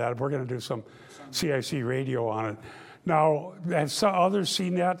clip of that. We're going to do some CIC radio on it. Now, have some others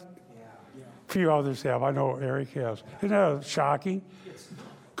seen that? Yeah. A few others have. I know Eric has. Isn't that shocking?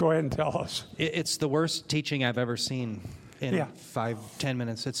 Go ahead and tell us. It's the worst teaching I've ever seen in 5-10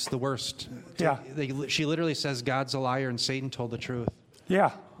 minutes. It's the worst. Yeah. She literally says God's a liar and Satan told the truth.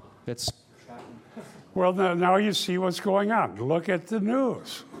 Yeah. It's Well, now you see what's going on. Look at the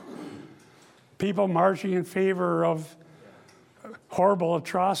news. People marching in favor of horrible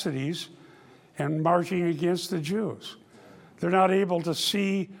atrocities and marching against the Jews. They're not able to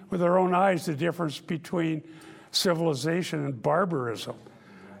see with their own eyes the difference between civilization and barbarism.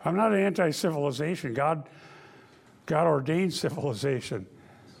 I'm not anti-civilization. God ordained civilization.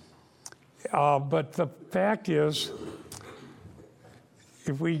 But the fact is,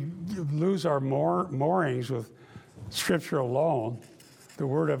 if we lose our moorings with Scripture alone, the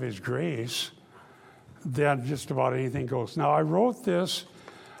word of his grace, then just about anything goes. Now, I wrote this.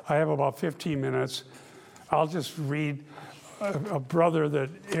 I have about 15 minutes. I'll just read. A brother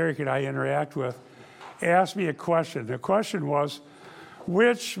that Eric and I interact with asked me a question. The question was,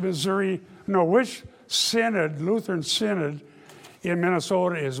 which synod, Lutheran synod in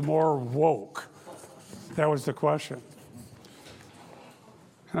Minnesota is more woke? That was the question.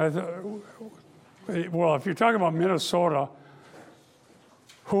 And I thought, well, if you're talking about Minnesota,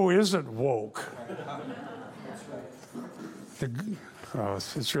 who isn't woke?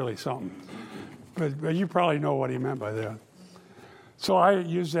 It's really something. But you probably know what he meant by that. So I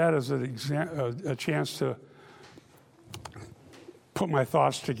used that as a chance to put my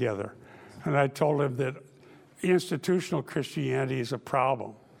thoughts together. And I told him that institutional Christianity is a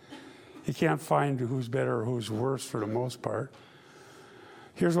problem. You can't find who's better or who's worse for the most part.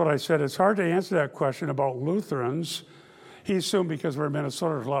 Here's what I said. It's hard to answer that question about Lutherans. He assumed because we're in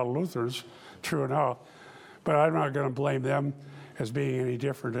Minnesota, there's a lot of Lutherans, true enough. But I'm not going to blame them as being any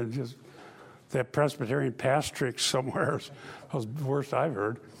different than just that Presbyterian pastrix somewhere. Was the worst I've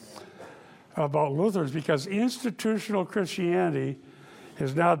heard about Lutherans, because institutional Christianity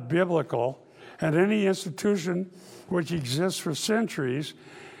is not biblical, and any institution which exists for centuries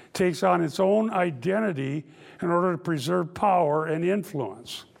takes on its own identity in order to preserve power and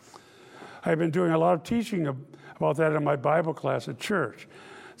influence. I've been doing a lot of teaching about that in my Bible class at church.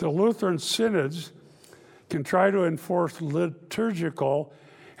 The Lutheran synods can try to enforce liturgical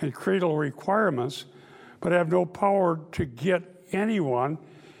and creedal requirements, but have no power to get anyone,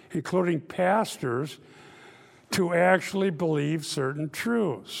 including pastors, to actually believe certain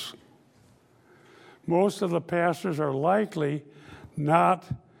truths. Most of the pastors are likely not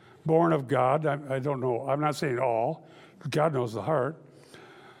born of God. I don't know. I'm not saying all. God knows the heart.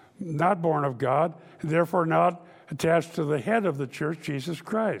 Not born of God, and therefore not attached to the head of the church, Jesus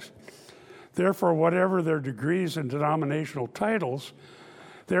Christ. Therefore, whatever their degrees and denominational titles,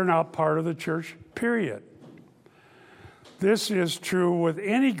 they're not part of the church, period. This is true with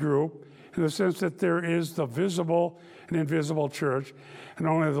any group in the sense that there is the visible and invisible church, and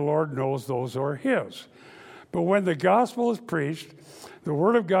only the Lord knows those who are his. But when the gospel is preached, the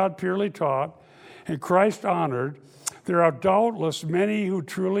word of God purely taught, and Christ honored, there are doubtless many who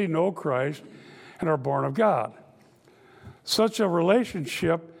truly know Christ and are born of God. Such a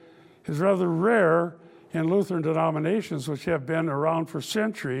relationship is rather rare in Lutheran denominations, which have been around for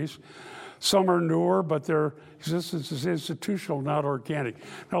centuries. Some are newer, but their existence is institutional, not organic.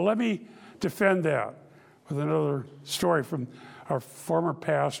 Now, let me defend that with another story from our former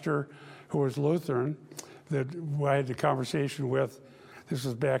pastor who was Lutheran that I had the conversation with. This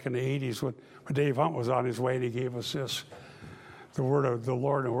was back in the 80s when Dave Hunt was on his way, and he gave us this, the word of the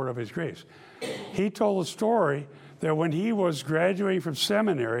Lord and the word of his grace. He told a story that when he was graduating from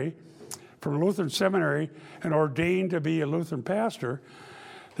Lutheran seminary, and ordained to be a Lutheran pastor,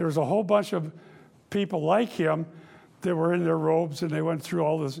 there was a whole bunch of people like him that were in their robes, and they went through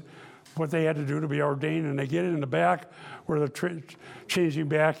all this, what they had to do to be ordained, and they get in the back where they're changing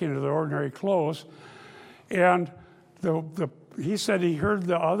back into their ordinary clothes. And he said he heard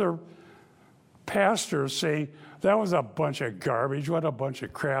the other pastors saying, "That was a bunch of garbage. What a bunch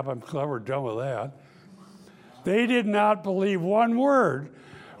of crap. I'm glad we're done with that." They did not believe one word,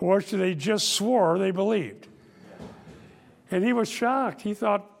 which they just swore they believed. And he was shocked. He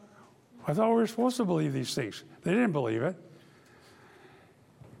thought, I thought we were supposed to believe these things. They didn't believe it.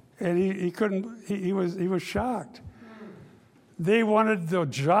 And he was shocked. They wanted the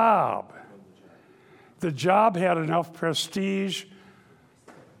job. The job had enough prestige,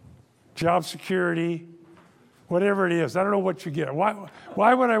 job security, whatever it is. I don't know what you get.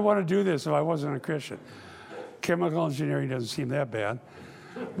 Why would I want to do this if I wasn't a Christian? Chemical engineering doesn't seem that bad.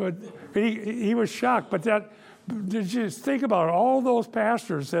 But he was shocked. But just think about it. All those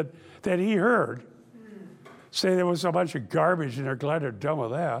pastors that he heard say there was a bunch of garbage and they're glad they're done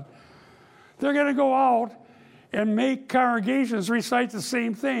with that. They're going to go out and make congregations recite the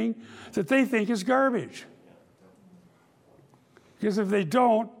same thing that they think is garbage. Because if they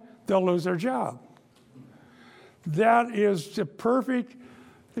don't, they'll lose their job. That is the perfect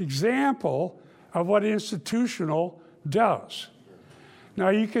example of what institutional does. Now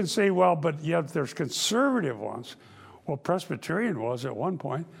you can say, well, but yet there's conservative ones. Well, Presbyterian was at one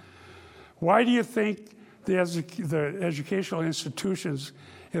point. Why do you think the educational institutions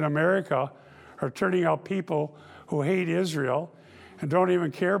in America are turning out people who hate Israel and don't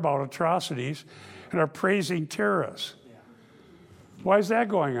even care about atrocities and are praising terrorists? Why is that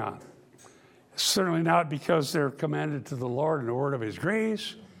going on? Certainly not because they're commended to the Lord in the word of his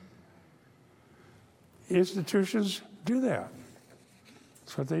grace. Institutions do that.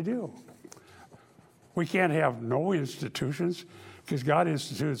 That's what they do. We can't have no institutions because God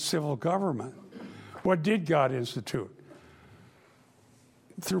instituted civil government. What did God institute?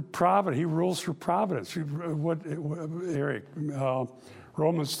 Through providence. He rules through providence. Eric,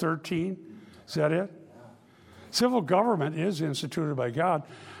 Romans 13, is that it? Civil government is instituted by God,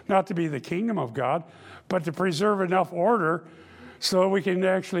 not to be the kingdom of God, but to preserve enough order so that we can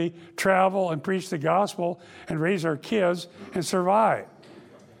actually travel and preach the gospel and raise our kids and survive.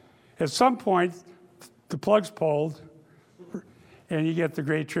 At some point, the plug's pulled, and you get the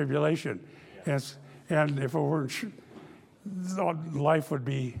Great Tribulation. And if it weren't, life would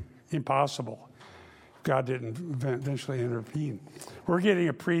be impossible. God didn't eventually intervene. We're getting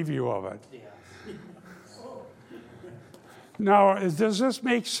a preview of it. Now, does this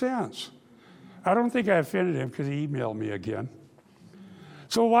make sense? I don't think I offended him because he emailed me again.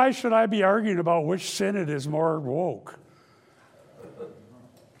 So why should I be arguing about which synod is more woke?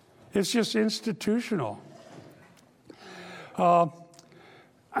 It's just institutional. I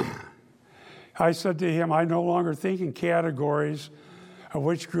said to him, I no longer think in categories of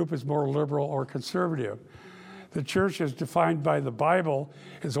which group is more liberal or conservative. The church, as defined by the Bible,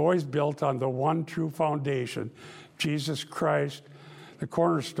 is always built on the one true foundation, Jesus Christ, the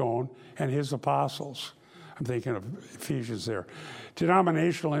cornerstone, and his apostles. I'm thinking of Ephesians there.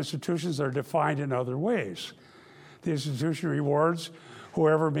 Denominational institutions are defined in other ways. The institution rewards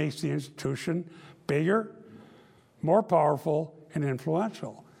whoever makes the institution bigger, more powerful, and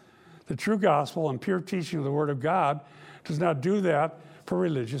influential. The true gospel and pure teaching of the Word of God does not do that for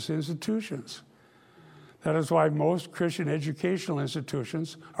religious institutions. That is why most Christian educational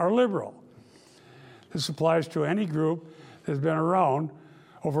institutions are liberal. This applies to any group that has been around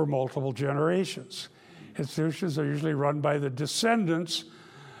over multiple generations. Institutions are usually run by the descendants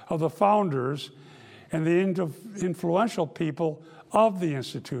of the founders and the influential people of the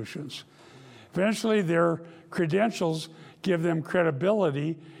institutions. Eventually, their credentials give them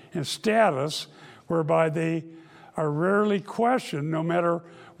credibility and status whereby they are rarely questioned no matter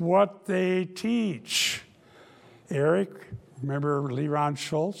what they teach. Eric, remember Leron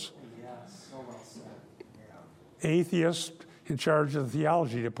Schultz? Yes, so well said. Yeah. Atheist in charge of the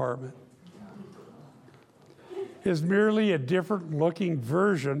theology department. Is merely a different looking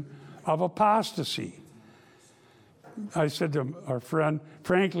version of apostasy. I said to our friend,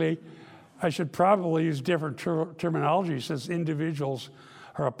 frankly, I should probably use different terminology since individuals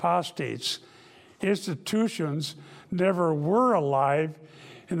are apostates. Institutions never were alive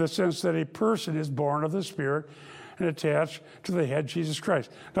in the sense that a person is born of the Spirit and attached to the head, Jesus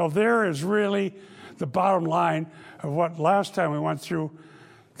Christ. Now, there is really the bottom line of what last time we went through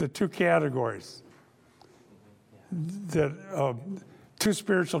the two categories, that two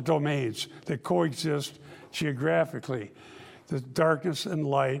spiritual domains that coexist geographically, the darkness and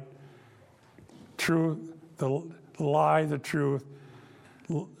light, truth, the lie, the truth,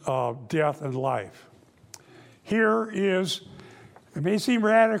 death and life. Here is, it may seem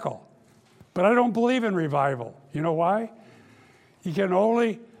radical, but I don't believe in revival. You know why? You can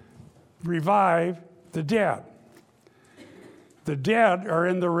only revive the dead. The dead are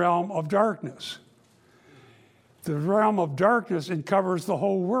in the realm of darkness. The realm of darkness covers the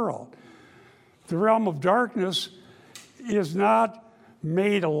whole world. The realm of darkness is not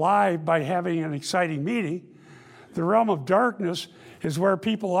made alive by having an exciting meeting. The realm of darkness is where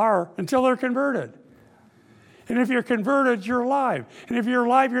people are until they're converted. And if you're converted, you're alive. And if you're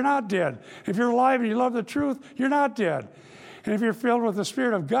alive, you're not dead. If you're alive and you love the truth, you're not dead. And if you're filled with the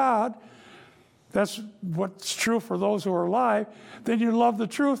Spirit of God, that's what's true for those who are alive, then you love the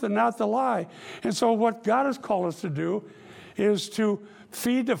truth and not the lie. And so what God has called us to do is to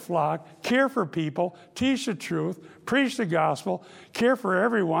feed the flock, care for people, teach the truth, preach the gospel, care for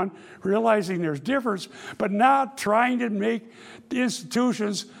everyone, realizing there's difference, but not trying to make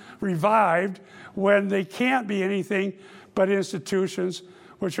institutions revived when they can't be anything but institutions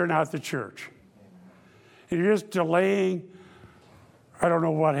which are not the church. And you're just delaying, I don't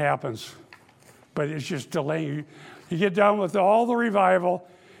know what happens, but it's just delaying. You get done with all the revival,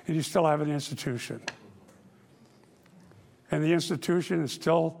 and you still have an institution. And the institution is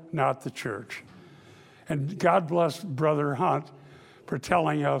still not the church. And God bless Brother Hunt for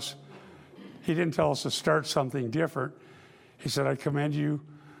telling us, he didn't tell us to start something different. He said, I commend you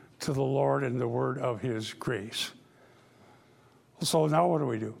to the Lord and the word of his grace. So now what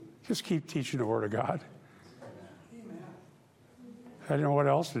do? Just keep teaching the word of God. I don't know what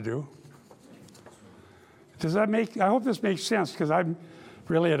else to do. Does that make, I hope this makes sense, because I'm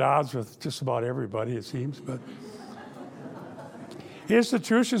really at odds with just about everybody, it seems. But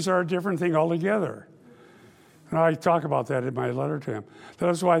institutions are a different thing altogether. And I talk about that in my letter to him.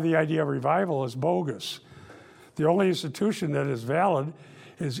 That's why the idea of revival is bogus. The only institution that is valid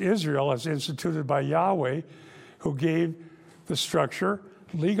is Israel, as instituted by Yahweh, who gave the structure,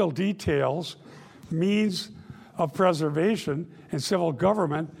 legal details, means of preservation, and civil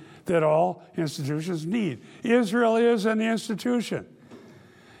government that all institutions need. Israel is an institution,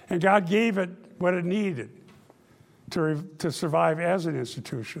 and God gave it what it needed to survive as an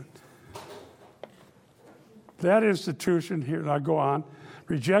institution. That institution, here I go on,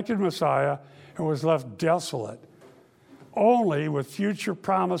 rejected Messiah and was left desolate, only with future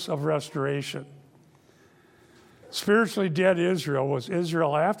promise of restoration. Spiritually dead Israel was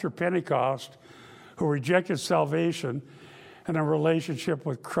Israel after Pentecost, who rejected salvation and a relationship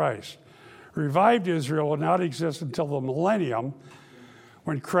with Christ. Revived Israel will not exist until the millennium,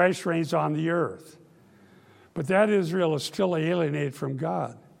 when Christ reigns on the earth. But that Israel is still alienated from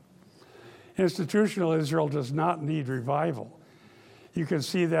God. Institutional Israel does not need revival. You can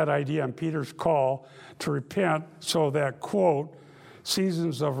see that idea in Peter's call to repent so that, quote,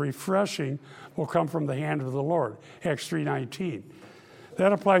 seasons of refreshing will come from the hand of the Lord, Acts 3:19.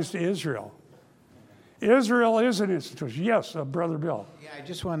 That applies to Israel. Israel is an institution. Yes, Brother Bill. Yeah, I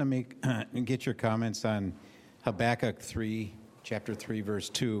just want to get your comments on Habakkuk 3, chapter 3, verse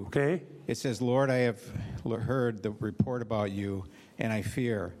 2. Okay. It says, Lord, I have heard the report about you, and I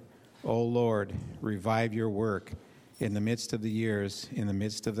fear. O Lord, revive your work in the midst of the years, in the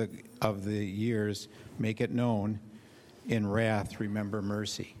midst of the years, make it known. In wrath, remember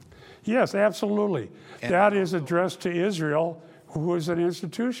mercy. Yes, absolutely. And that is addressed to Israel, who is an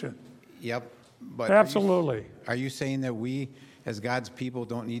institution. Yep. But absolutely. Are you saying that we, as God's people,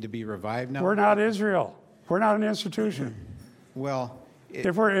 don't need to be revived now? We're not Israel. We're not an institution. Well,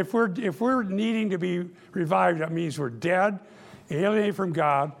 if we're needing to be revived, that means we're dead, alienated from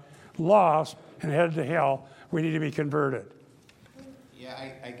God, lost, and headed to hell. We need to be converted. Yeah,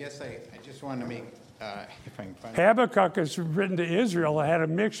 I guess I just wanted to make, if I can find Habakkuk is written to Israel that had a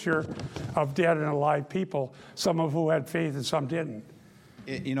mixture of dead and alive people, some of who had faith and some didn't.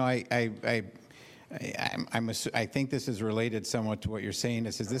 I think this is related somewhat to what you're saying.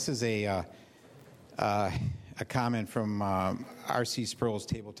 This is a comment from R.C. Sproul's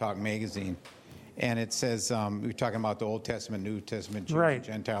Table Talk magazine. And it says, we're talking about the Old Testament, New Testament, Jews and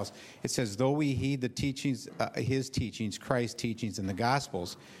Gentiles. It says, though we heed the teachings, his teachings, Christ's teachings in the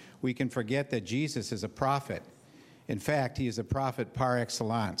Gospels, we can forget that Jesus is a prophet. In fact, he is a prophet par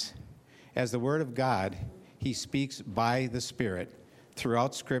excellence. As the Word of God, he speaks by the Spirit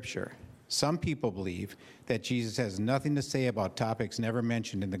throughout Scripture. Some people believe that Jesus has nothing to say about topics never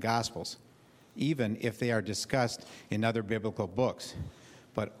mentioned in the Gospels, even if they are discussed in other biblical books.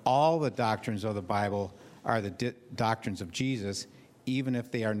 But all the doctrines of the Bible are the doctrines of Jesus, even if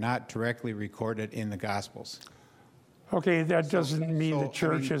they are not directly recorded in the Gospels. Okay, that doesn't mean the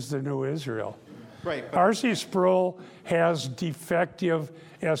church is the new Israel. Right. R.C. Sproul has defective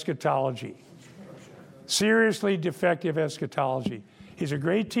eschatology, seriously defective eschatology. He's a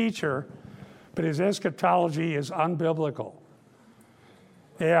great teacher, but his eschatology is unbiblical.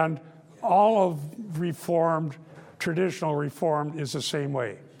 And all of Reformed, traditional Reformed, is the same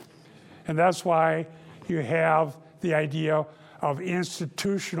way. And that's why you have the idea of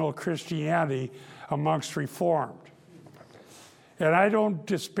institutional Christianity amongst Reformed. And I don't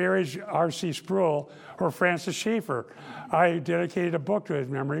disparage R.C. Sproul or Francis Schaeffer. I dedicated a book to his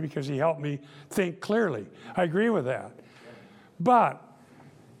memory because he helped me think clearly. I agree with that. But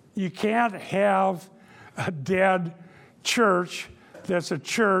you can't have a dead church that's a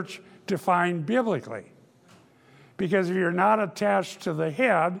church defined biblically. Because if you're not attached to the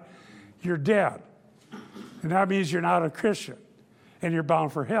head, you're dead. And that means you're not a Christian, and you're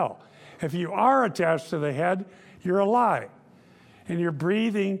bound for hell. If you are attached to the head, you're alive, and you're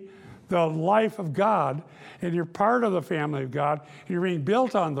breathing the life of God, and you're part of the family of God, and you're being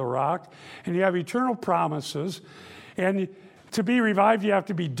built on the rock, and you have eternal promises. And to be revived, you have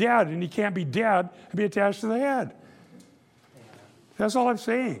to be dead, and you can't be dead and be attached to the head. That's all I'm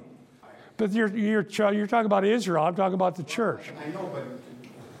saying. But you're talking about Israel. I'm talking about the church. I know, but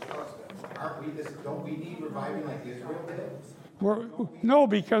don't we need reviving like Israel did? No,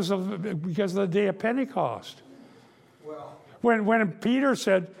 because of the day of Pentecost. When Peter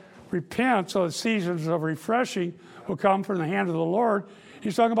said, repent so that seasons of refreshing will come from the hand of the Lord,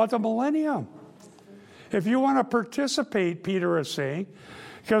 he's talking about the millennium. If you want to participate, Peter is saying,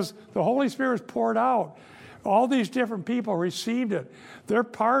 because the Holy Spirit is poured out. All these different people received it. They're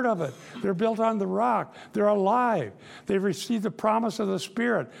part of it. They're built on the rock. They're alive. They've received the promise of the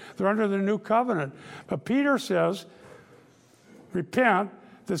Spirit. They're under the new covenant. But Peter says, repent,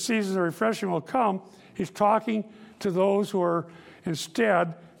 the seasons of refreshing will come. He's talking to those who are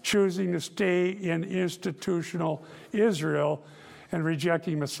instead choosing to stay in institutional Israel and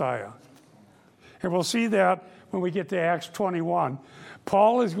rejecting Messiah. And we'll see that when we get to Acts 21.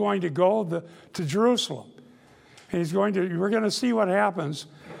 Paul is going to go to Jerusalem. And we're going to see what happens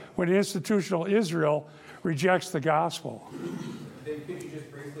when institutional Israel rejects the gospel. Then could you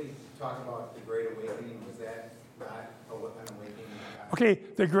just briefly talk about the Great Awakening? Was that not an awakening? Okay,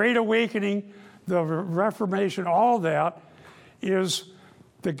 the Great Awakening, the Reformation, all that is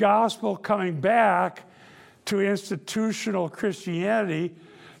the gospel coming back to institutional Christianity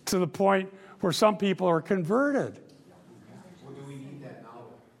to the point where some people are converted. Well, do we need that now?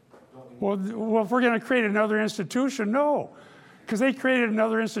 Well, if we're going to create another institution, no. Because they created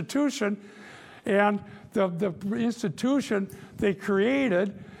another institution, and the institution they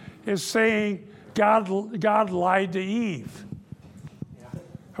created is saying God lied to Eve.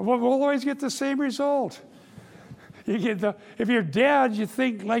 We'll always get the same result. If you're dead, you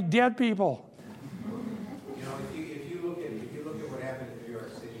think like dead people. You know, if you look at what happened in New York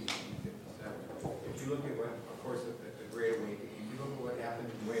City in 1957, if you look at what, of course, the Great Awakening, if you look at what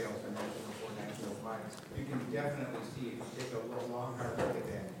happened in Wales and before 1905, you can definitely see, if you take a little long, hard look at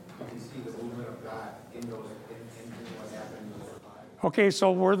that, you can see the movement of God in what happened in those revival. Okay,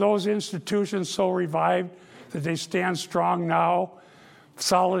 so were those institutions so revived that they stand strong now,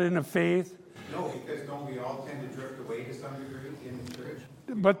 solid in the faith? No, because don't we all tend to drift away to some degree in the church?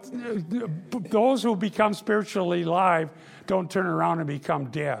 But those who become spiritually alive don't turn around and become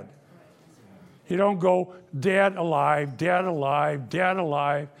dead. You don't go dead, alive, dead, alive, dead,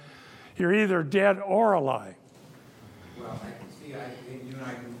 alive. You're either dead or alive. Well, I can see, you and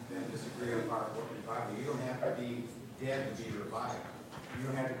I can disagree about what revival. You don't have to be dead to be revived. You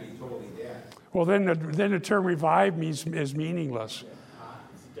don't have to be totally dead. Well, then the term revive is meaningless.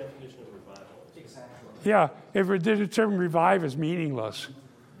 It's the definition of revival. Exactly. Yeah, if the term revive is meaningless.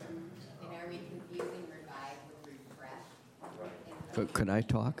 And are we confusing revive with refresh? Could I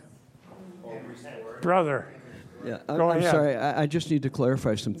talk? Brother, Yeah, Go I'm ahead. sorry. I just need to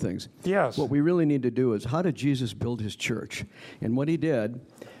clarify some things. Yes. What we really need to do is, how did Jesus build his church? And what he did,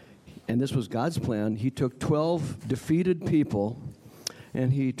 and this was God's plan, he took 12 defeated people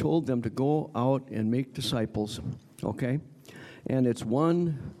and he told them to go out and make disciples, okay? And it's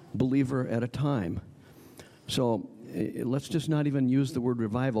one believer at a time. So let's just not even use the word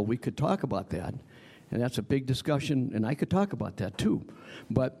revival. We could talk about that, and that's a big discussion, and I could talk about that too.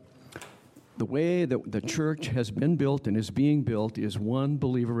 But the way that the church has been built and is being built is one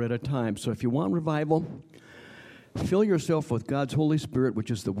believer at a time. So if you want revival, fill yourself with God's Holy Spirit,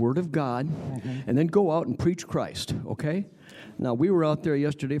 which is the Word of God, and then go out and preach Christ, okay? Now, we were out there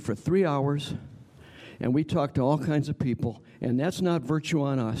yesterday for 3 hours, and we talked to all kinds of people, and that's not virtue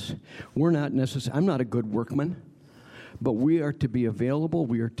on us. We're not necessarily, I'm not a good workman, but we are to be available.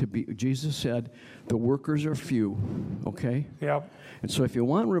 We are to be, Jesus said, the workers are few, okay? Yep. And so if you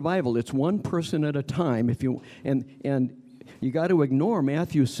want revival, it's one person at a time. And you got to ignore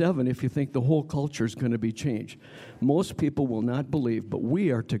Matthew 7 if you think the whole culture is going to be changed. Most people will not believe, but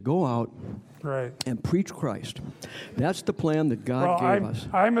we are to go out Right. and preach Christ. That's the plan that God gave us.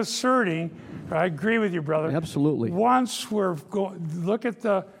 I'm asserting, I agree with you, brother. Absolutely. Once look at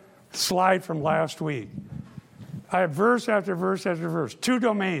the slide from last week. I have verse after verse after verse. 2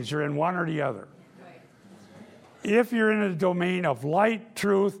 domains, you're in one or the other. If you're in a domain of light,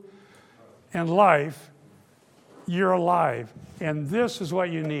 truth, and life, you're alive. And this is what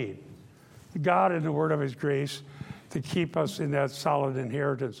you need. God and the word of his grace to keep us in that solid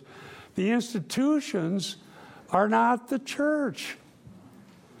inheritance. The institutions are not the church.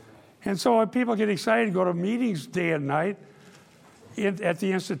 And so when people get excited to go to meetings day and night at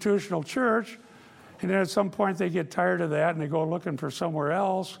the institutional church, and then at some point they get tired of that and they go looking for somewhere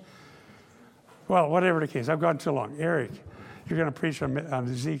else. Well, whatever the case, I've gone too long. Eric, you're going to preach on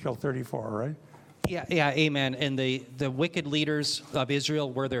Ezekiel 34, right? Yeah, amen. And the wicked leaders of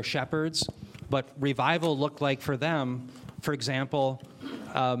Israel were their shepherds, but revival looked like for them, for example,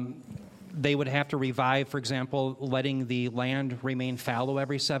 they would have to revive, for example, letting the land remain fallow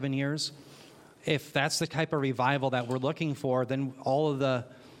every 7 years. If that's the type of revival that we're looking for, then all of the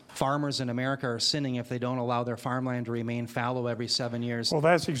farmers in America are sinning if they don't allow their farmland to remain fallow every 7 years. Well,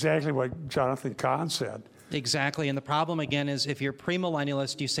 that's exactly what Jonathan Cahn said. Exactly. And the problem, again, is if you're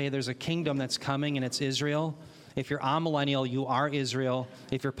premillennialist, you say there's a kingdom that's coming and it's Israel. If you're amillennial, you are Israel.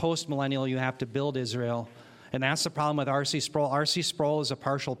 If you're postmillennial, you have to build Israel. And that's the problem with R.C. Sproul. R.C. Sproul is a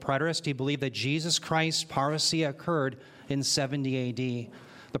partial preterist. He believed that Jesus Christ's parousia occurred in 70 A.D.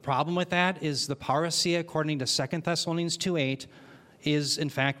 The problem with that is the parousia, according to 2 Thessalonians 2:8, is, in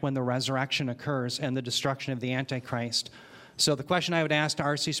fact, when the resurrection occurs and the destruction of the Antichrist. So the question I would ask to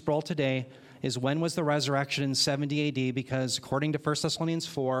R.C. Sproul today is, when was the resurrection in 70 A.D.? Because according to 1 Thessalonians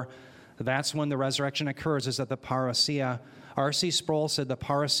 4, that's when the resurrection occurs, is at the parousia. R.C. Sproul said the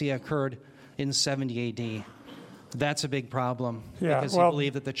parousia occurred in 70 A.D. That's a big problem, because he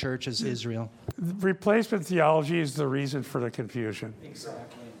believed that the church is Israel. Replacement theology is the reason for the confusion.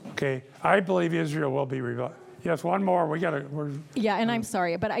 Exactly. Okay, I believe Israel will be revived. Yes, one more. Yeah, and I'm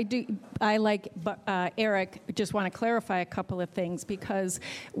sorry, but I like Eric, just want to clarify a couple of things, because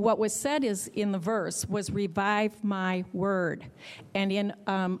what was said is in the verse was revive my word. And in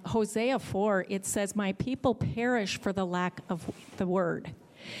Hosea 4, it says, my people perish for the lack of the word.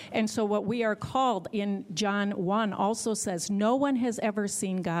 And so what we are called in John 1 also says, no one has ever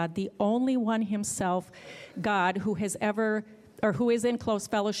seen God, the only one himself, God, who has ever, or who is in close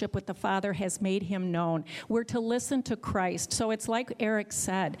fellowship with the Father, has made him known. We're to listen to Christ. So it's like Eric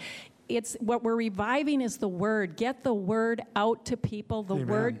said, it's what we're reviving is the word. Get the word out to people. The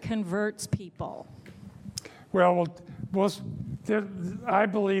word converts people. Well, I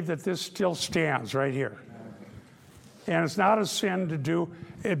believe that this still stands right here. And it's not a sin to do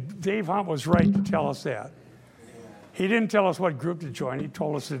it. Dave Hunt was right to tell us that. He didn't tell us what group to join. He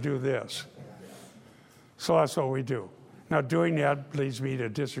told us to do this. So that's what we do. Now, doing that leads me to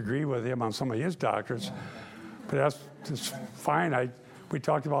disagree with him on some of his doctrines, but that's fine. We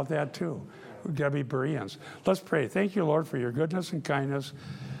talked about that too. We've got to be Bereans. Let's pray. Thank you, Lord, for your goodness and kindness.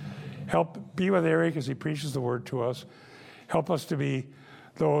 Help be with Eric as he preaches the word to us. Help us to be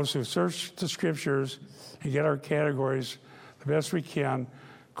those who search the scriptures and get our categories the best we can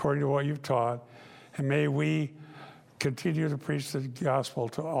according to what you've taught. And may we continue to preach the gospel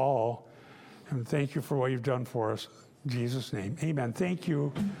to all. And thank you for what you've done for us. In Jesus' name, amen. Thank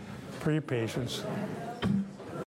you for your patience.